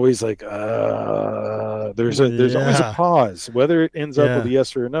it's always like, there's always a pause, whether it ends up with a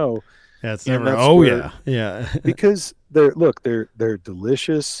yes or a no. Yeah, it's never, because they're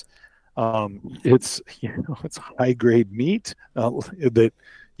delicious. It's high grade meat that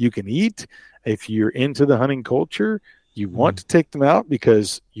you can eat. If you're into the hunting culture, you want to take them out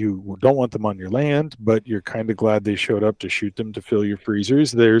because you don't want them on your land, but you're kind of glad they showed up to shoot them to fill your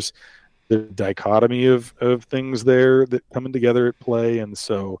freezers. There's the dichotomy of things there that coming together at play. And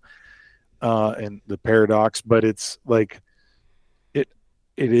so, and the paradox, but it's like, it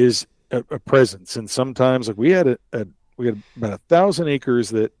is a presence. And sometimes, like we had about 1,000 acres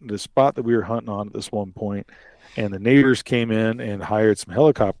that the spot that we were hunting on at this one point, and the neighbors came in and hired some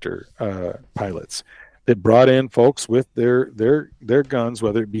helicopter pilots that brought in folks with their guns,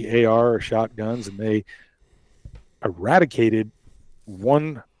 whether it be AR or shotguns, and they eradicated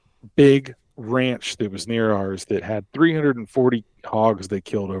one big ranch that was near ours that had 340 hogs they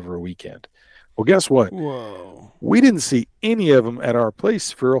killed over a weekend. Well, guess what? Whoa. We didn't see any of them at our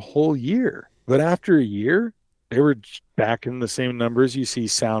place for a whole year. But after a year, they were back in the same numbers. You see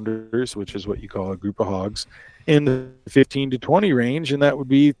sounders, which is what you call a group of hogs, in the 15 to 20 range. And that would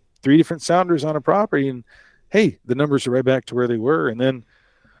be 3 different sounders on a property. And hey, the numbers are right back to where they were. And then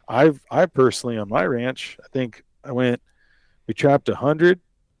I personally, on my ranch, I think we trapped 100,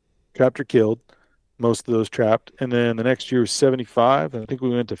 trapped or killed, most of those trapped. And then the next year was 75. And I think we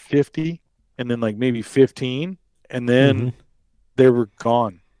went to 50 and then like maybe 15. And then they were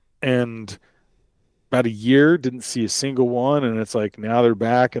gone. And about a year, didn't see a single one. And it's like, now they're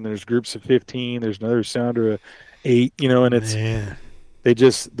back and there's groups of 15. There's another sounder of 8, and it's,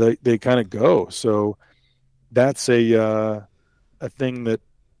 they kind of go. So that's a thing that,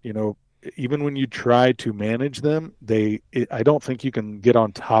 even when you try to manage them, I don't think you can get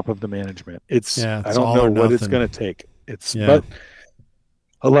on top of the management. It's I don't know what it's going to take. But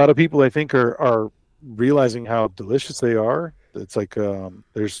a lot of people I think are realizing how delicious they are. It's like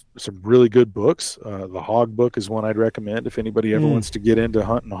there's some really good books. The Hog book is one I'd recommend if anybody ever wants to get into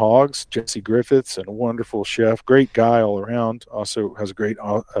hunting hogs. Jesse Griffiths, and a wonderful chef, great guy all around. Also has a great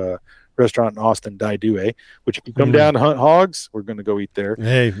restaurant in Austin, Daidue, which if you come down to hunt hogs, we're going to go eat there.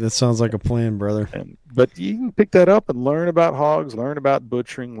 Hey, that sounds like a plan, brother. But you can pick that up and learn about hogs, learn about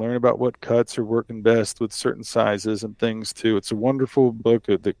butchering, learn about what cuts are working best with certain sizes and things too. It's a wonderful book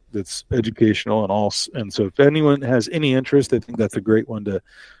that's educational and all. And so if anyone has any interest, I think that's a great one to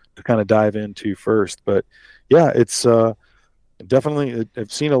kind of dive into first. But yeah, it's definitely,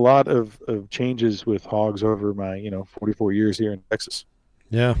 I've seen a lot of changes with hogs over my 44 years here in Texas.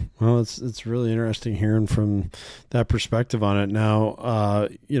 Yeah, well, it's really interesting hearing from that perspective on it. Now, a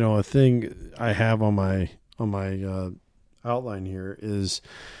thing I have on my outline here is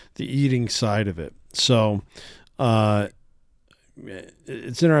the eating side of it. So, it's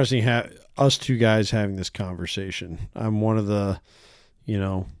interesting us two guys having this conversation. I'm one of the,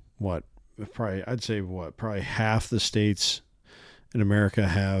 probably half the states in America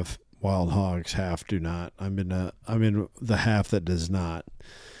have wild hogs, half do not. I'm in the half that does not.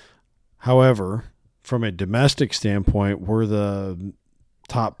 However, from a domestic standpoint, we're the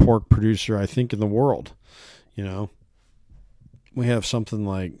top pork producer, I think, in the world. We have something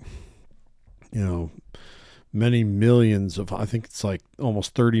like, many millions of, I think it's like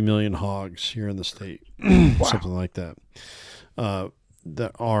almost 30 million hogs here in the state, something like that,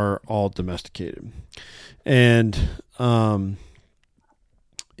 that are all domesticated. And,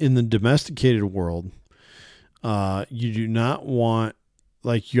 in the domesticated world, you do not want,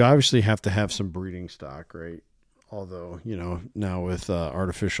 you obviously have to have some breeding stock, right? although, now with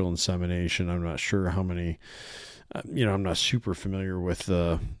artificial insemination, I'm not sure how many, I'm not super familiar with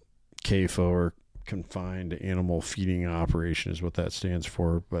the CAFO, or confined animal feeding operation is what that stands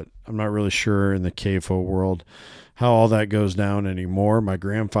for, but I'm not really sure in the CAFO world how all that goes down anymore. My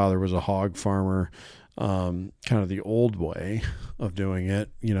grandfather was a hog farmer, kind of the old way of doing it,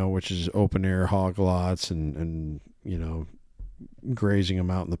 which is open air hog lots and grazing them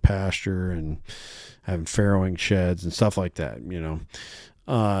out in the pasture and having farrowing sheds and stuff like that.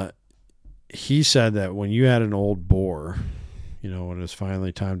 He said that when you had an old boar, when it was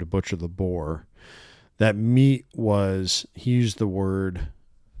finally time to butcher the boar, that meat was, he used the word,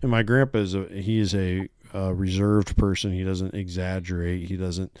 and my grandpa is a reserved person. He doesn't exaggerate. He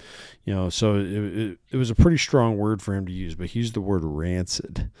doesn't, so it was a pretty strong word for him to use, but he used the word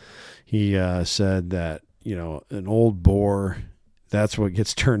rancid. He said that, an old boar, that's what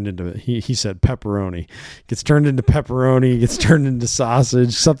gets turned into, he said pepperoni. Gets turned into pepperoni, gets turned into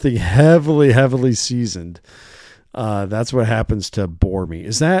sausage, something heavily, heavily seasoned. That's what happens to boar meat.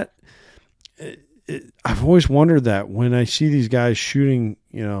 Is that, I've always wondered that when I see these guys shooting,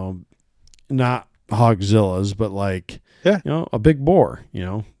 not hogzillas, but like, a big boar,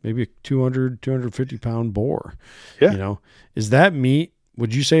 maybe a 250 pound boar, is that meat,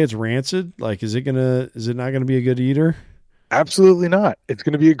 would you say it's rancid? Like, is it not going to be a good eater? Absolutely not. It's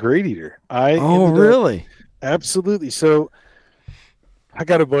going to be a great eater. Really? Absolutely. So I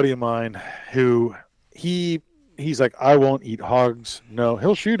got a buddy of mine who he's like, I won't eat hogs. No,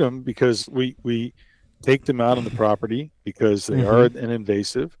 he'll shoot them because we take them out on the property because they are an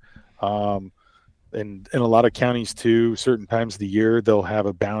invasive. And in a lot of counties too, certain times of the year, they'll have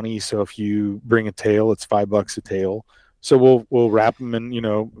a bounty. So if you bring a tail, it's $5 a tail. So we'll wrap them in,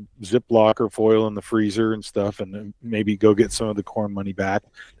 Ziploc or foil in the freezer and stuff, and then maybe go get some of the corn money back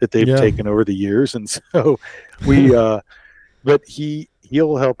that they've taken over the years. And so but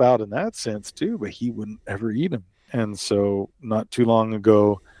he'll help out in that sense too, but he wouldn't ever eat them. And so not too long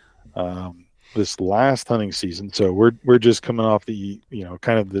ago, this last hunting season, so we're just coming off the,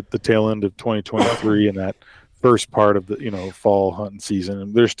 kind of the tail end of 2023 and that first part of the, fall hunting season.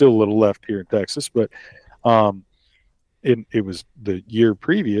 And there's still a little left here in Texas, but, it was the year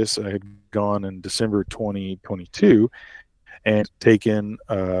previous. I had gone in December 2022 and taken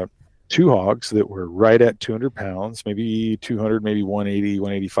 2 hogs that were right at 200 pounds, maybe 200, maybe 180,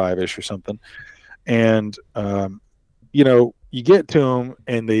 185-ish or something. And, you get to them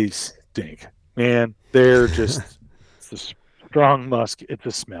and they stink. Man, they're just it's a strong musk. It's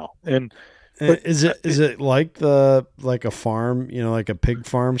a smell. And is it like a farm, like a pig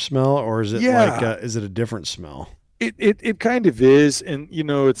farm smell, or is it is it a different smell? It kind of is, and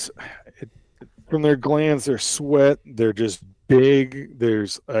it's from their glands, their sweat, they're just big.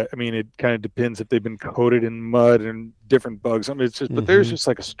 There's, it kind of depends if they've been coated in mud and different bugs. It's just, but there's just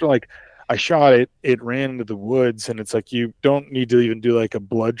like I shot it. It ran into the woods, and it's like you don't need to even do like a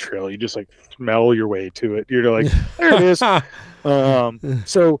blood trail. You just like smell your way to it. You're like, there it is.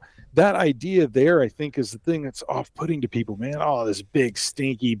 So that idea there, I think, is the thing that's off-putting to people, man. Oh, this big,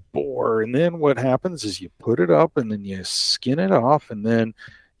 stinky boar. And then what happens is you put it up and then you skin it off and then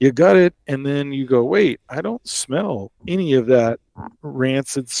you gut it. And then you go, wait, I don't smell any of that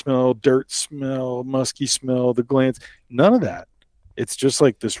rancid smell, dirt smell, musky smell, the glands, none of that. It's just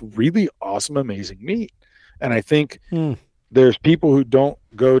like this really awesome, amazing meat. And I think there's people who don't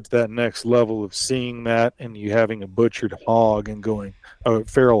go to that next level of seeing that and you having a butchered hog and going, a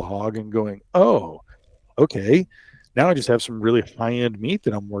feral hog, and going, oh, okay, now I just have some really high-end meat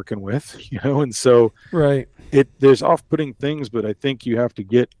that I'm working with, and so there's off-putting things, but I think you have to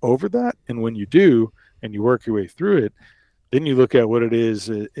get over that. And when you do, and you work your way through it, then you look at what it is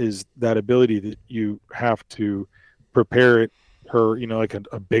that ability that you have to prepare it. Like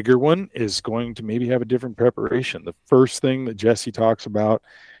a bigger one is going to maybe have a different preparation. The first thing that Jesse talks about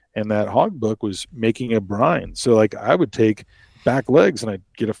in that hog book was making a brine. So like I would take back legs and I'd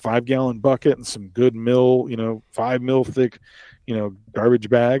get a 5-gallon bucket and some good 5 mil thick, garbage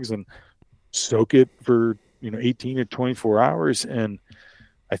bags and soak it for, 18 to 24 hours. And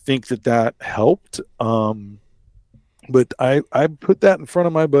I think that helped. But I put that in front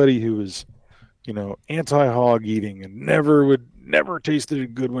of my buddy who was, anti-hog eating and never tasted a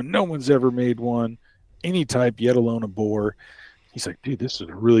good one. No one's ever made one, any type, yet alone a boar. He's like, dude, this is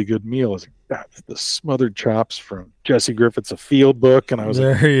a really good meal. I was like, that's the smothered chops from Jesse Griffith's A Field Book. And I was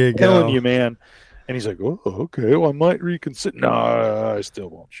telling you, man. And he's like, oh, okay, well, I might reconsider. No, I still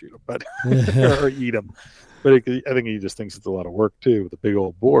won't shoot him, but or eat him. But I think he just thinks it's a lot of work too with a big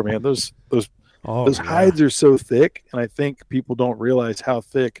old boar, man. Those hides are so thick, and I think people don't realize how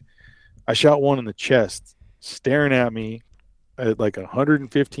thick. I shot one in the chest staring at me at like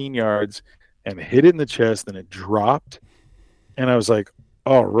 115 yards and hit it in the chest. And it dropped. And I was like,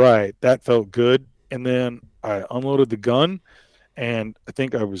 all right, that felt good. And then I unloaded the gun. And I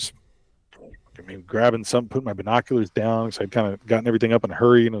think grabbing something, putting my binoculars down. So I'd kind of gotten everything up in a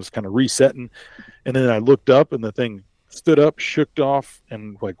hurry and it was kind of resetting. And then I looked up and the thing stood up, shook off,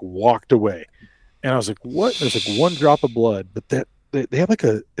 and like walked away. And I was like, what? There's like one drop of blood, but they have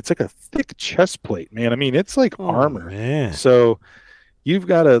it's like a thick chest plate, man. I mean, it's like armor. Man. So you've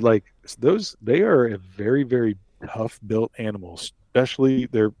got to like they are a very, very tough built animal, especially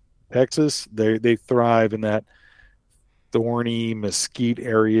their Texas. They thrive in that thorny mesquite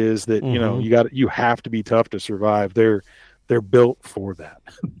areas that, you have to be tough to survive. They're built for that.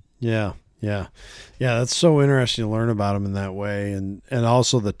 Yeah. That's so interesting to learn about them in that way. And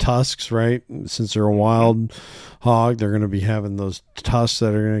also the tusks, right? Since they're a wild hog, they're going to be having those tusks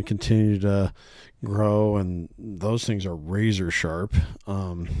that are going to continue to grow. And those things are razor sharp.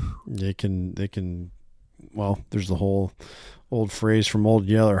 They can, well, there's the whole old phrase from Old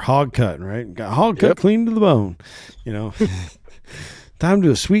Yeller, hog cut, right? Got hog cut clean to the bone, time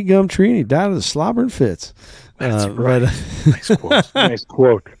to a sweet gum tree and he died of the slobbering fits. That's right. Nice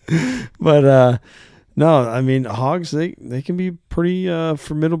quote. But no, I mean, hogs, they can be pretty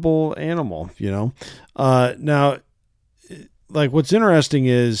formidable animal, Now, like what's interesting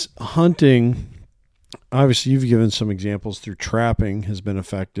is hunting. Obviously, you've given some examples through trapping has been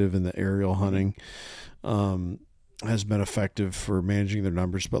effective, and the aerial hunting has been effective for managing their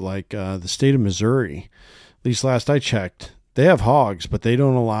numbers. But like the state of Missouri, at least last I checked, they have hogs, but they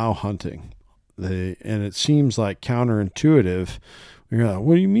don't allow hunting. And it seems like counterintuitive. You're like,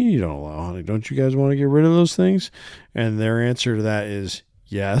 what do you mean you don't allow hunting? Don't you guys want to get rid of those things? And their answer to that is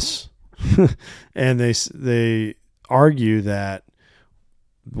yes. And they argue that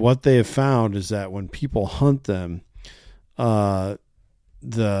what they have found is that when people hunt them, it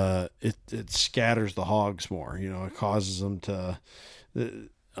scatters the hogs more. It causes them to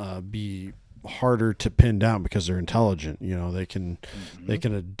be harder to pin down because they're intelligent. They can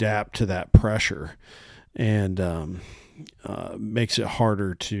adapt to that pressure, and makes it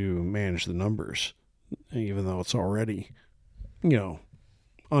harder to manage the numbers, even though it's already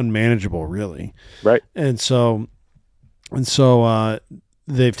unmanageable, really. Right. And so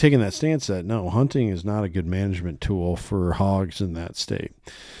they've taken that stance that no, hunting is not a good management tool for hogs in that state.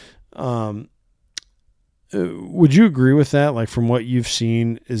 Would you agree with that? Like from what you've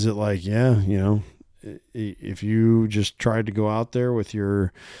seen, is it like, if you just tried to go out there with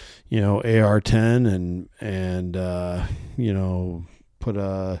your, AR-10 and put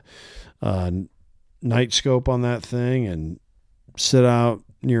a night scope on that thing and sit out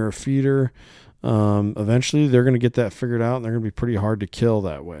near a feeder, eventually they're going to get that figured out and they're going to be pretty hard to kill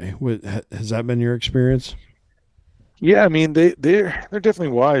that way. Has that been your experience? Yeah, I mean they're definitely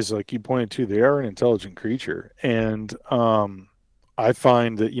wise, like you pointed to. They are an intelligent creature, and I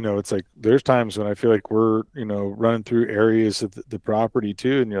find that it's like there's times when I feel like we're running through areas of the property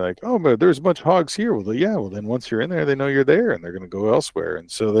too, and you're like, oh, but there's a bunch of hogs here. Well, yeah, well then once you're in there, they know you're there, and they're going to go elsewhere,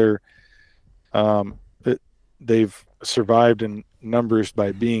 and so they've survived in numbers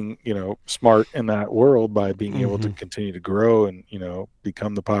by being smart in that world, by being able to continue to grow and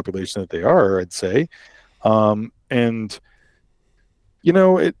become the population that they are, I'd say. And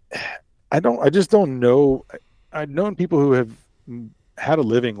I just don't know. I've known people who have had a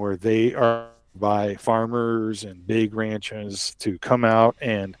living where they are by farmers and big ranches to come out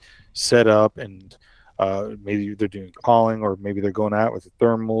and set up, and maybe they're doing calling, or maybe they're going out with the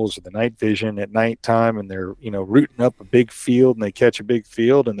thermals or the night vision at nighttime, and they're rooting up a big field, and they catch a big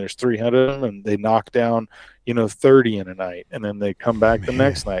field, and there's 300 of them, and they knock down 30 in a night, and then they come back the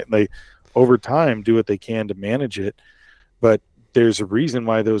next night, and they over time do what they can to manage it. But there's a reason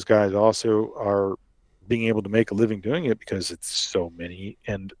why those guys also are being able to make a living doing it, because it's so many,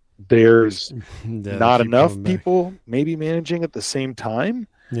 and there's not enough people maybe managing at the same time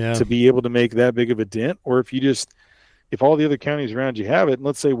to be able to make that big of a dent. Or if all the other counties around you have it, and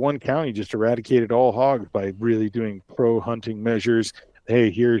let's say one county just eradicated all hogs by really doing pro hunting measures.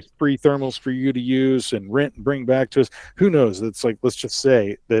 Hey, here's free thermals for you to use and rent and bring back to us. Who knows? It's like, let's just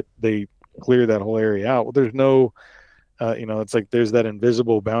say that they clear that whole area out. Well, there's no, it's like there's that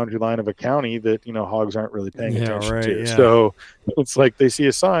invisible boundary line of a county that, hogs aren't really paying attention to. Yeah. So it's like they see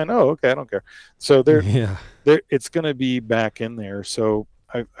a sign. Oh, okay, I don't care. So it's going to be back in there. So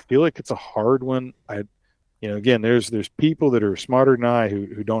I feel like it's a hard one. Again, there's people that are smarter than I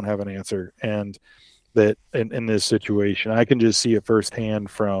who don't have an answer, and that in this situation, I can just see it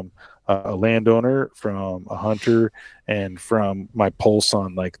firsthand from a landowner, from a hunter, and from my pulse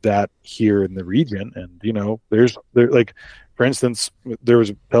on like that here in the region. And there's like, for instance, there was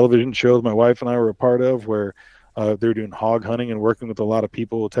a television show that my wife and I were a part of where they're doing hog hunting and working with a lot of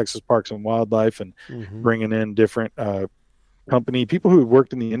people, Texas Parks and Wildlife, and bringing in different company people who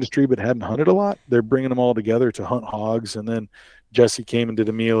worked in the industry but hadn't hunted a lot. They're bringing them all together to hunt hogs. And then Jesse came and did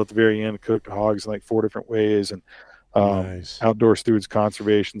a meal at the very end, cooked hogs in like 4 different ways. And Nice. Outdoor Stewards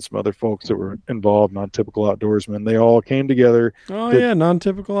Conservation, some other folks that were involved, non-typical outdoorsmen, they all came together. Yeah,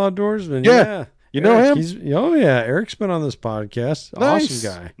 non-typical outdoorsman. Yeah. You know Eric, him? Eric's been on this podcast. Nice. Awesome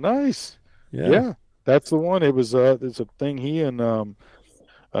guy. Nice. Yeah. That's the one. It's a thing he and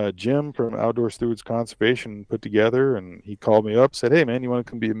Jim from Outdoor Stewards Conservation put together, and he called me up, said, "Hey man, you want to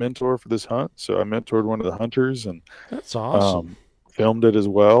come be a mentor for this hunt?" So I mentored one of the hunters, and that's awesome. Filmed it as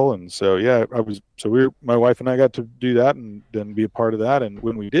well. And so my wife and I got to do that and then be a part of that. And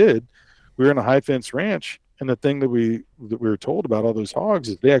when we did, we were in a high fence ranch, and the thing that we were told about all those hogs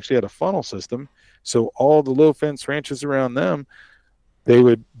is they actually had a funnel system. So all the low fence ranches around them, they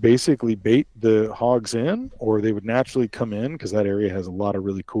would basically bait the hogs in, or they would naturally come in, because that area has a lot of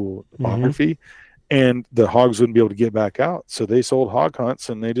really cool topography, and the hogs wouldn't be able to get back out. So they sold hog hunts,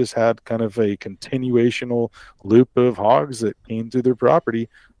 and they just had kind of a continuational loop of hogs that came through their property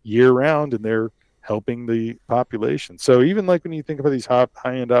year round, and they're helping the population. So even like when you think about these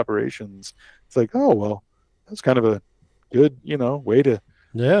high-end operations, it's like, oh, well, that's kind of a good, way to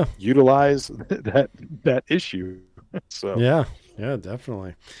utilize that issue. So yeah,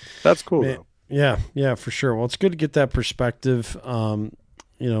 definitely. That's cool, though. Yeah, for sure. Well, it's good to get that perspective.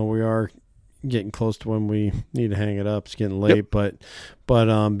 We are getting close to when we need to hang it up. It's getting late, but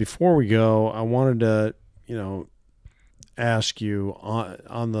before we go, I wanted to, ask you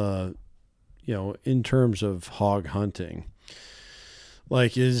on the, in terms of hog hunting,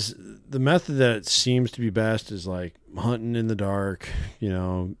 like, is the method that it seems to be best is like hunting in the dark,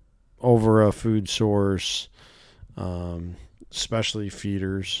 over a food source, especially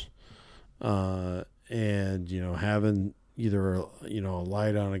feeders, and, having either a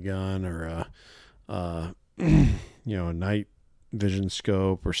light on a gun or a night vision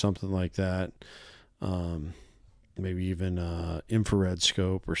scope or something like that, maybe even a infrared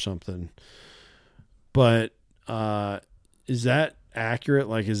scope or something. But is that accurate?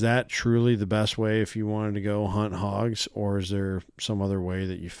 Like, is that truly the best way if you wanted to go hunt hogs, or is there some other way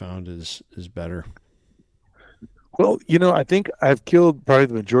that you found is better? Well, I think I've killed probably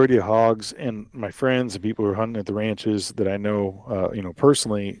the majority of hogs, and my friends and people who are hunting at the ranches that I know,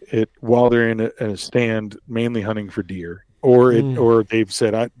 personally, while they're in a stand, mainly hunting for deer, or they've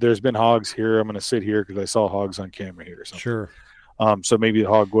said, "There's been hogs here. I'm going to sit here because I saw hogs on camera here," or something. Sure. So maybe the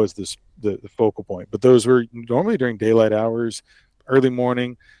hog was the focal point, but those were normally during daylight hours, early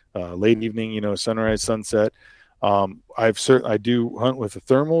morning, late evening, sunrise, sunset. I do hunt with a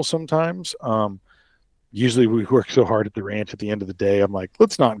thermal sometimes. Usually we work so hard at the ranch at the end of the day. I'm like,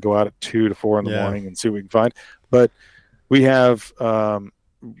 let's not go out at 2 to 4 in the morning and see what we can find. But we have,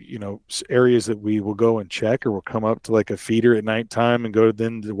 areas that we will go and check, or we'll come up to like a feeder at nighttime and go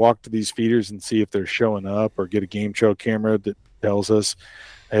then to walk to these feeders and see if they're showing up, or get a game trail camera that tells us,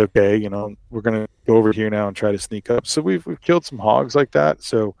 okay, we're going to go over here now and try to sneak up. So we've killed some hogs like that.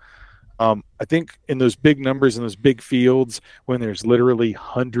 So I think in those big numbers, in those big fields, when there's literally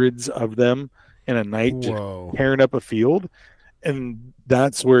hundreds of them in a night tearing up a field, and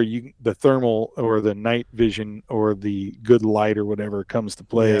that's where the thermal or the night vision or the good light or whatever comes to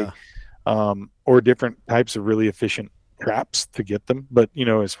play, or different types of really efficient traps to get them. But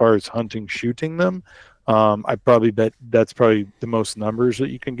as far as hunting, shooting them, I probably bet that's probably the most numbers that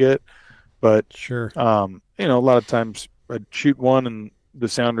you can get. But sure, a lot of times I'd shoot one and the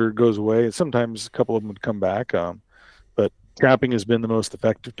sounder goes away, and sometimes a couple of them would come back. But trapping has been the most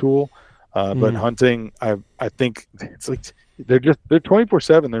effective tool. But hunting, I think it's like they're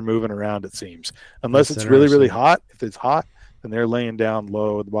 24/7. They're moving around, it seems, unless it's really, really hot. If it's hot, then they're laying down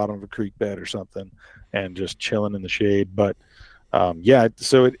low at the bottom of a creek bed or something and just chilling in the shade. But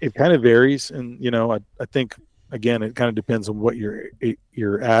so it kind of varies, and I think again it kind of depends on what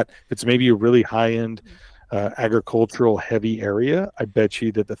you're at. If it's maybe a really high end agricultural heavy area, I bet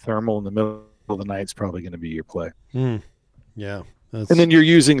you that the thermal in the middle of the night is probably going to be your play. Yeah. And then you're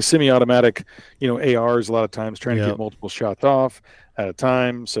using semi-automatic, ARs a lot of times, trying to get multiple shots off at a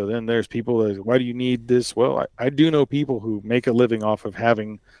time. So then there's people that, why do you need this? Well, I do know people who make a living off of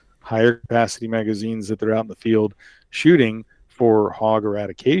having higher capacity magazines that they're out in the field shooting for hog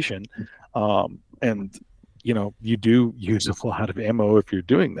eradication. And, you do use a lot of ammo if you're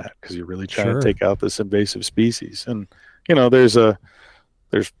doing that, because you're really trying to take out this invasive species. And, there's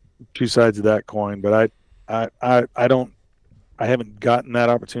two sides of that coin. But I don't. I haven't gotten that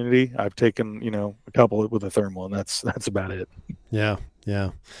opportunity. I've taken, a couple with a thermal, and that's about it. Yeah.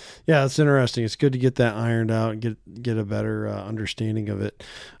 Yeah. Yeah. It's interesting. It's good to get that ironed out and get a better understanding of it.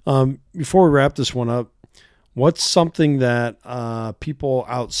 Before we wrap this one up, what's something that people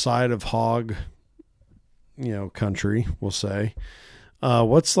outside of hog, country will say,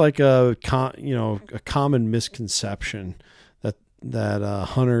 what's like a common misconception that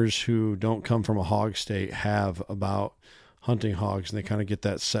hunters who don't come from a hog state have about hunting hogs, and they kind of get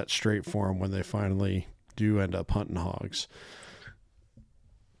that set straight for them when they finally do end up hunting hogs?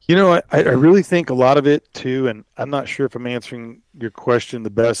 I really think a lot of it too, and I'm not sure if I'm answering your question the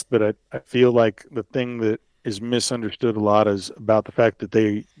best, but I feel like the thing that is misunderstood a lot is about the fact that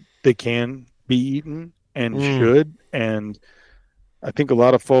they can be eaten and should. And I think a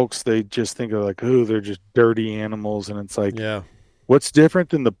lot of folks, they just think of like, oh, they're just dirty animals. And it's like, yeah, what's different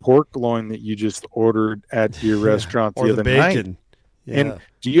than the pork loin that you just ordered at your restaurant the other night? Yeah. And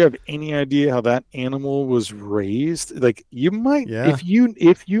do you have any idea how that animal was raised? Like, you might, if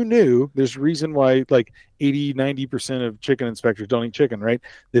you knew, there's a reason why like 80-90% of chicken inspectors don't eat chicken, right?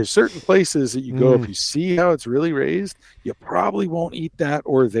 There's certain places that you go, if you see how it's really raised, you probably won't eat that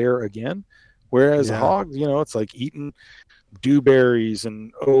or there again. Whereas hogs, it's like eating dewberries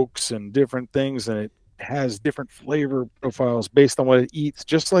and oaks and different things, and it has different flavor profiles based on what it eats,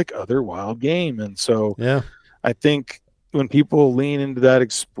 just like other wild game. And so I think when people lean into that,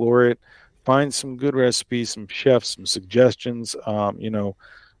 explore it, find some good recipes, some chefs, some suggestions.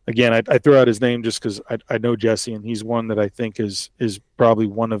 Again, I throw out his name just because I know Jesse, and he's one that I think is probably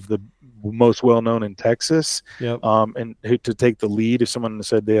one of the most well-known in Texas. Yep. And to take the lead, if someone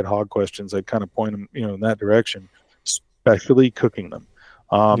said they had hog questions, I'd kind of point them, in that direction, especially cooking them.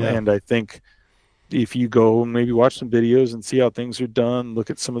 And I think if you go and maybe watch some videos and see how things are done, look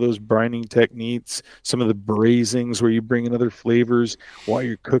at some of those brining techniques, some of the braisings where you bring in other flavors while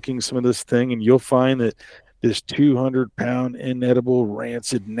you're cooking some of this thing, and you'll find that this 200-pound inedible,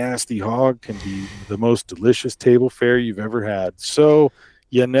 rancid, nasty hog can be the most delicious table fare you've ever had. So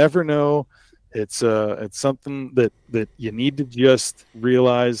you never know. It's something that you need to just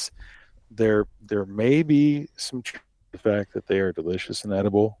realize there may be some truth to the fact that they are delicious and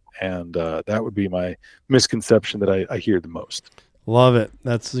edible. And that would be my misconception that I hear the most. Love it.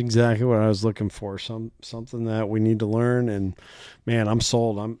 That's exactly what I was looking for. Something that we need to learn. And man, I'm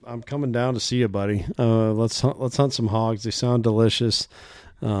sold. I'm coming down to see you, buddy. Let's hunt some hogs. They sound delicious.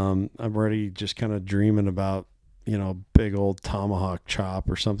 I'm already just kind of dreaming about big old tomahawk chop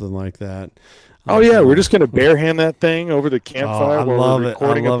or something like that. Oh yeah, we're just gonna barehand that thing over the campfire while we're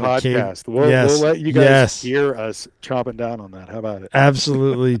recording a podcast. We'll let you guys hear us chopping down on that. How about it?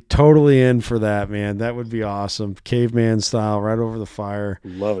 Absolutely, totally in for that, man. That would be awesome, caveman style, right over the fire.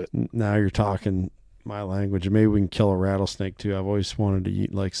 Love it. Now you're talking my language. Maybe we can kill a rattlesnake too. I've always wanted to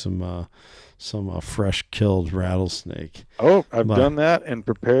eat like some fresh killed rattlesnake. Oh, I've done that and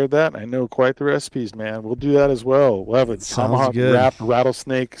prepared that. I know quite the recipes, man. We'll do that as well. We'll have a tomahawk wrapped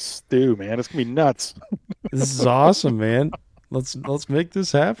rattlesnake stew, man. It's gonna be nuts. This is awesome, man. Let's make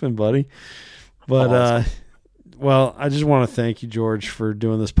this happen, buddy. But awesome. Well, I just want to thank you, George, for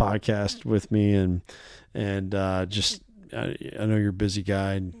doing this podcast with me, and just I know you're a busy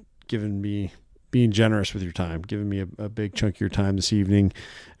guy, and being generous with your time, giving me a big chunk of your time this evening.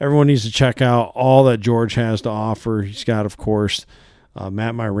 Everyone needs to check out all that George has to offer. He's got, of course,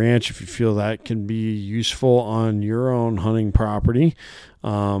 Map My Ranch, if you feel that can be useful on your own hunting property.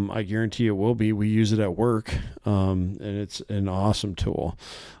 I guarantee it will be. We use it at work, and it's an awesome tool,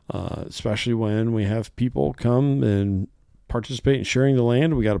 especially when we have people come and participate in sharing the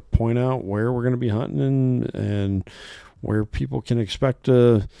land. We got to point out where we're going to be hunting and where people can expect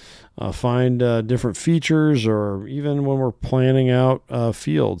to find different features, or even when we're planning out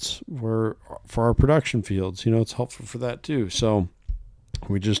fields for our production fields. It's helpful for that too. So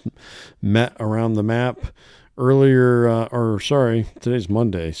we just met around the map earlier, today's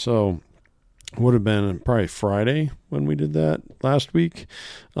Monday. So it would have been probably Friday when we did that last week.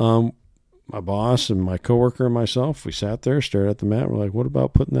 My boss and my coworker and myself, we sat there, stared at the map. We're like, what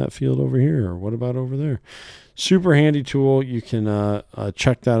about putting that field over here? Or what about over there? Super handy tool. You can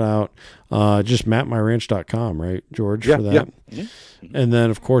check that out. Just mapmyranch.com, right, George, for that? Yeah. And then,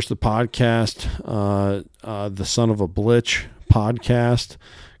 of course, the podcast, the Son of a Blitch podcast,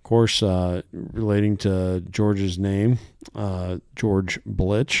 of course, relating to George's name, George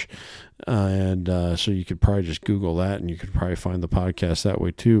Blitch. So you could probably just Google that, and you could probably find the podcast that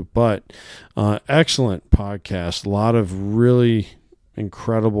way too. But excellent podcast. A lot of really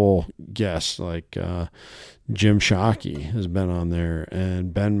incredible guests like Jim Shockey has been on there,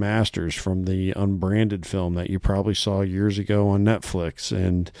 and Ben Masters from the Unbranded film that you probably saw years ago on Netflix.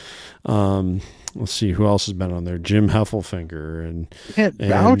 And let's see who else has been on there. Jim Heffelfinger and Kent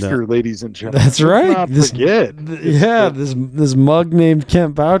Boucher, ladies and gentlemen. That's right. This mug named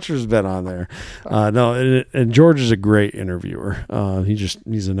Kent Boucher's been on there. And George is a great interviewer.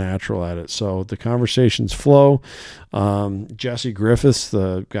 He's a natural at it. So the conversations flow. Jesse Griffiths,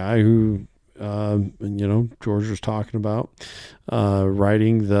 the guy who George was talking about,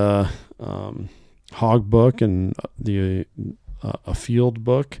 writing the Hog book and the a field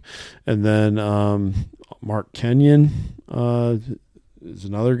book, and then Mark Kenyon is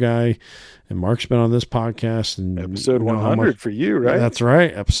another guy, and Mark's been on this podcast and episode 100 for you, right? That's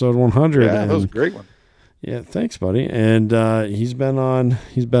right, episode 100. Yeah, that was a great one. Yeah, thanks, buddy. And he's been on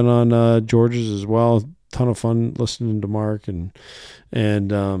George's as well. Ton of fun listening to Mark, and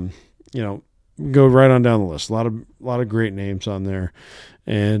go right on down the list. A lot of great names on there,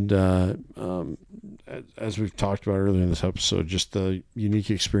 and as we've talked about earlier in this episode, just the unique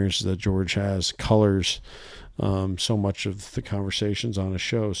experiences that George has colors so much of the conversations on his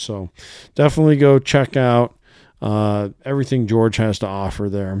show. So definitely go check out everything George has to offer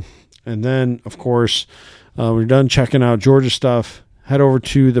there. And then, of course, we're done checking out George's stuff. Head over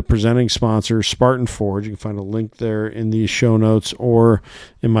to the presenting sponsor, Spartan Forge. You can find a link there in the show notes or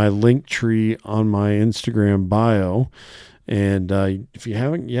in my link tree on my Instagram bio. And if you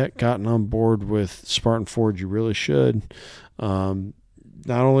haven't yet gotten on board with Spartan Forge, you really should. Not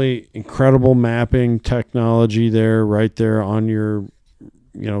only incredible mapping technology there, right there on your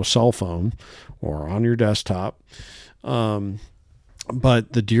cell phone or on your desktop,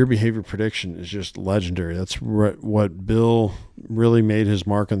 but the deer behavior prediction is just legendary. That's what Bill really made his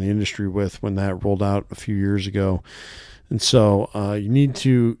mark on the industry with when that rolled out a few years ago. And so you need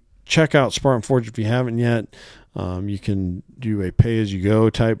to check out Spartan Forge if you haven't yet. You can do a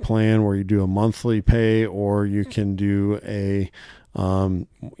pay-as-you-go type plan where you do a monthly pay, or you can do a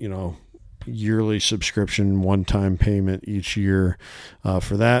yearly subscription, one-time payment each year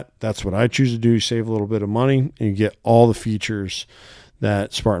for that. That's what I choose to do. Save a little bit of money, and you get all the features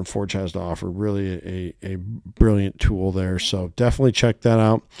that Spartan Forge has to offer. Really a brilliant tool there. So definitely check that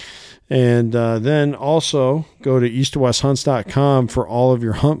out. And then also go to eastofwesthunts.com for all of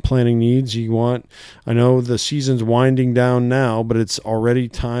your hunt planning needs. I know the season's winding down now, but it's already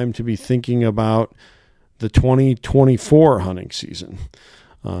time to be thinking about the 2024 hunting season.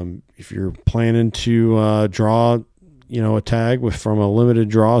 If you're planning to draw, a tag from a limited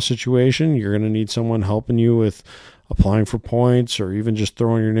draw situation, you're going to need someone helping you with applying for points, or even just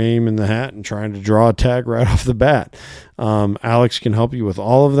throwing your name in the hat and trying to draw a tag right off the bat. Alex can help you with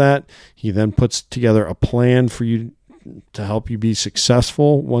all of that. He then puts together a plan for you to help you be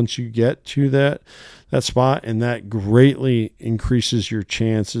successful once you get to that spot, and that greatly increases your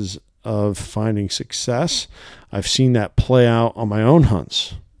chances of finding success. I've seen that play out on my own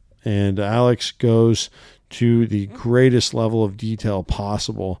hunts, and Alex goes to the greatest level of detail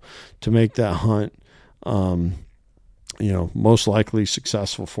possible to make that hunt most likely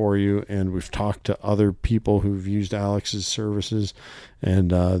successful for you. And we've talked to other people who've used Alex's services, and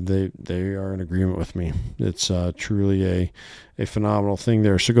they are in agreement with me. It's truly a phenomenal thing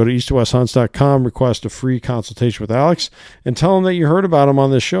there. So go to eastofwesthunts.com, request a free consultation with Alex, and tell him that you heard about him on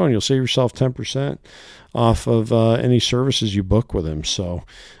this show, and you'll save yourself 10% off of any services you book with him. So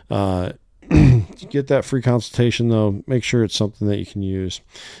to get that free consultation, though, make sure it's something that you can use.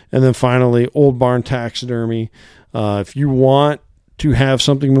 And then finally, Old Barn Taxidermy. If you want to have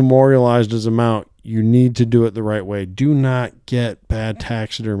something memorialized as a mount, you need to do it the right way. Do not get bad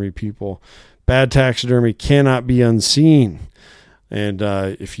taxidermy, people. Bad taxidermy cannot be unseen. And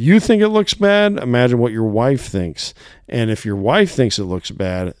if you think it looks bad, imagine what your wife thinks. And if your wife thinks it looks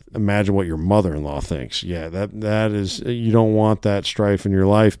bad, imagine what your mother-in-law thinks. Yeah, that is, you don't want that strife in your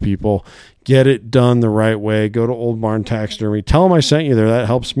life, people. Get it done the right way. Go to Old Barn Taxidermy. Tell them I sent you there. That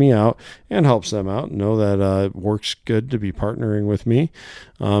helps me out and helps them out. Know that it works good to be partnering with me.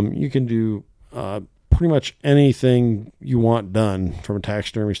 You can do pretty much anything you want done from a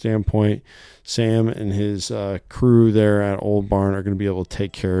taxidermy standpoint. Sam and his crew there at Old Barn are going to be able to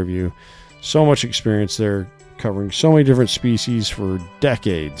take care of you. So much experience there, covering so many different species for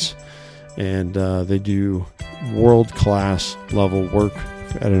decades. And they do world-class level work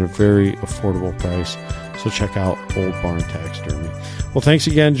at a very affordable price. So check out Old Barn Taxidermy. Well, thanks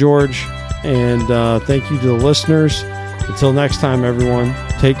again, George. And thank you to the listeners. Until next time, everyone,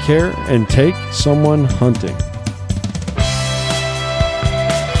 take care and take someone hunting.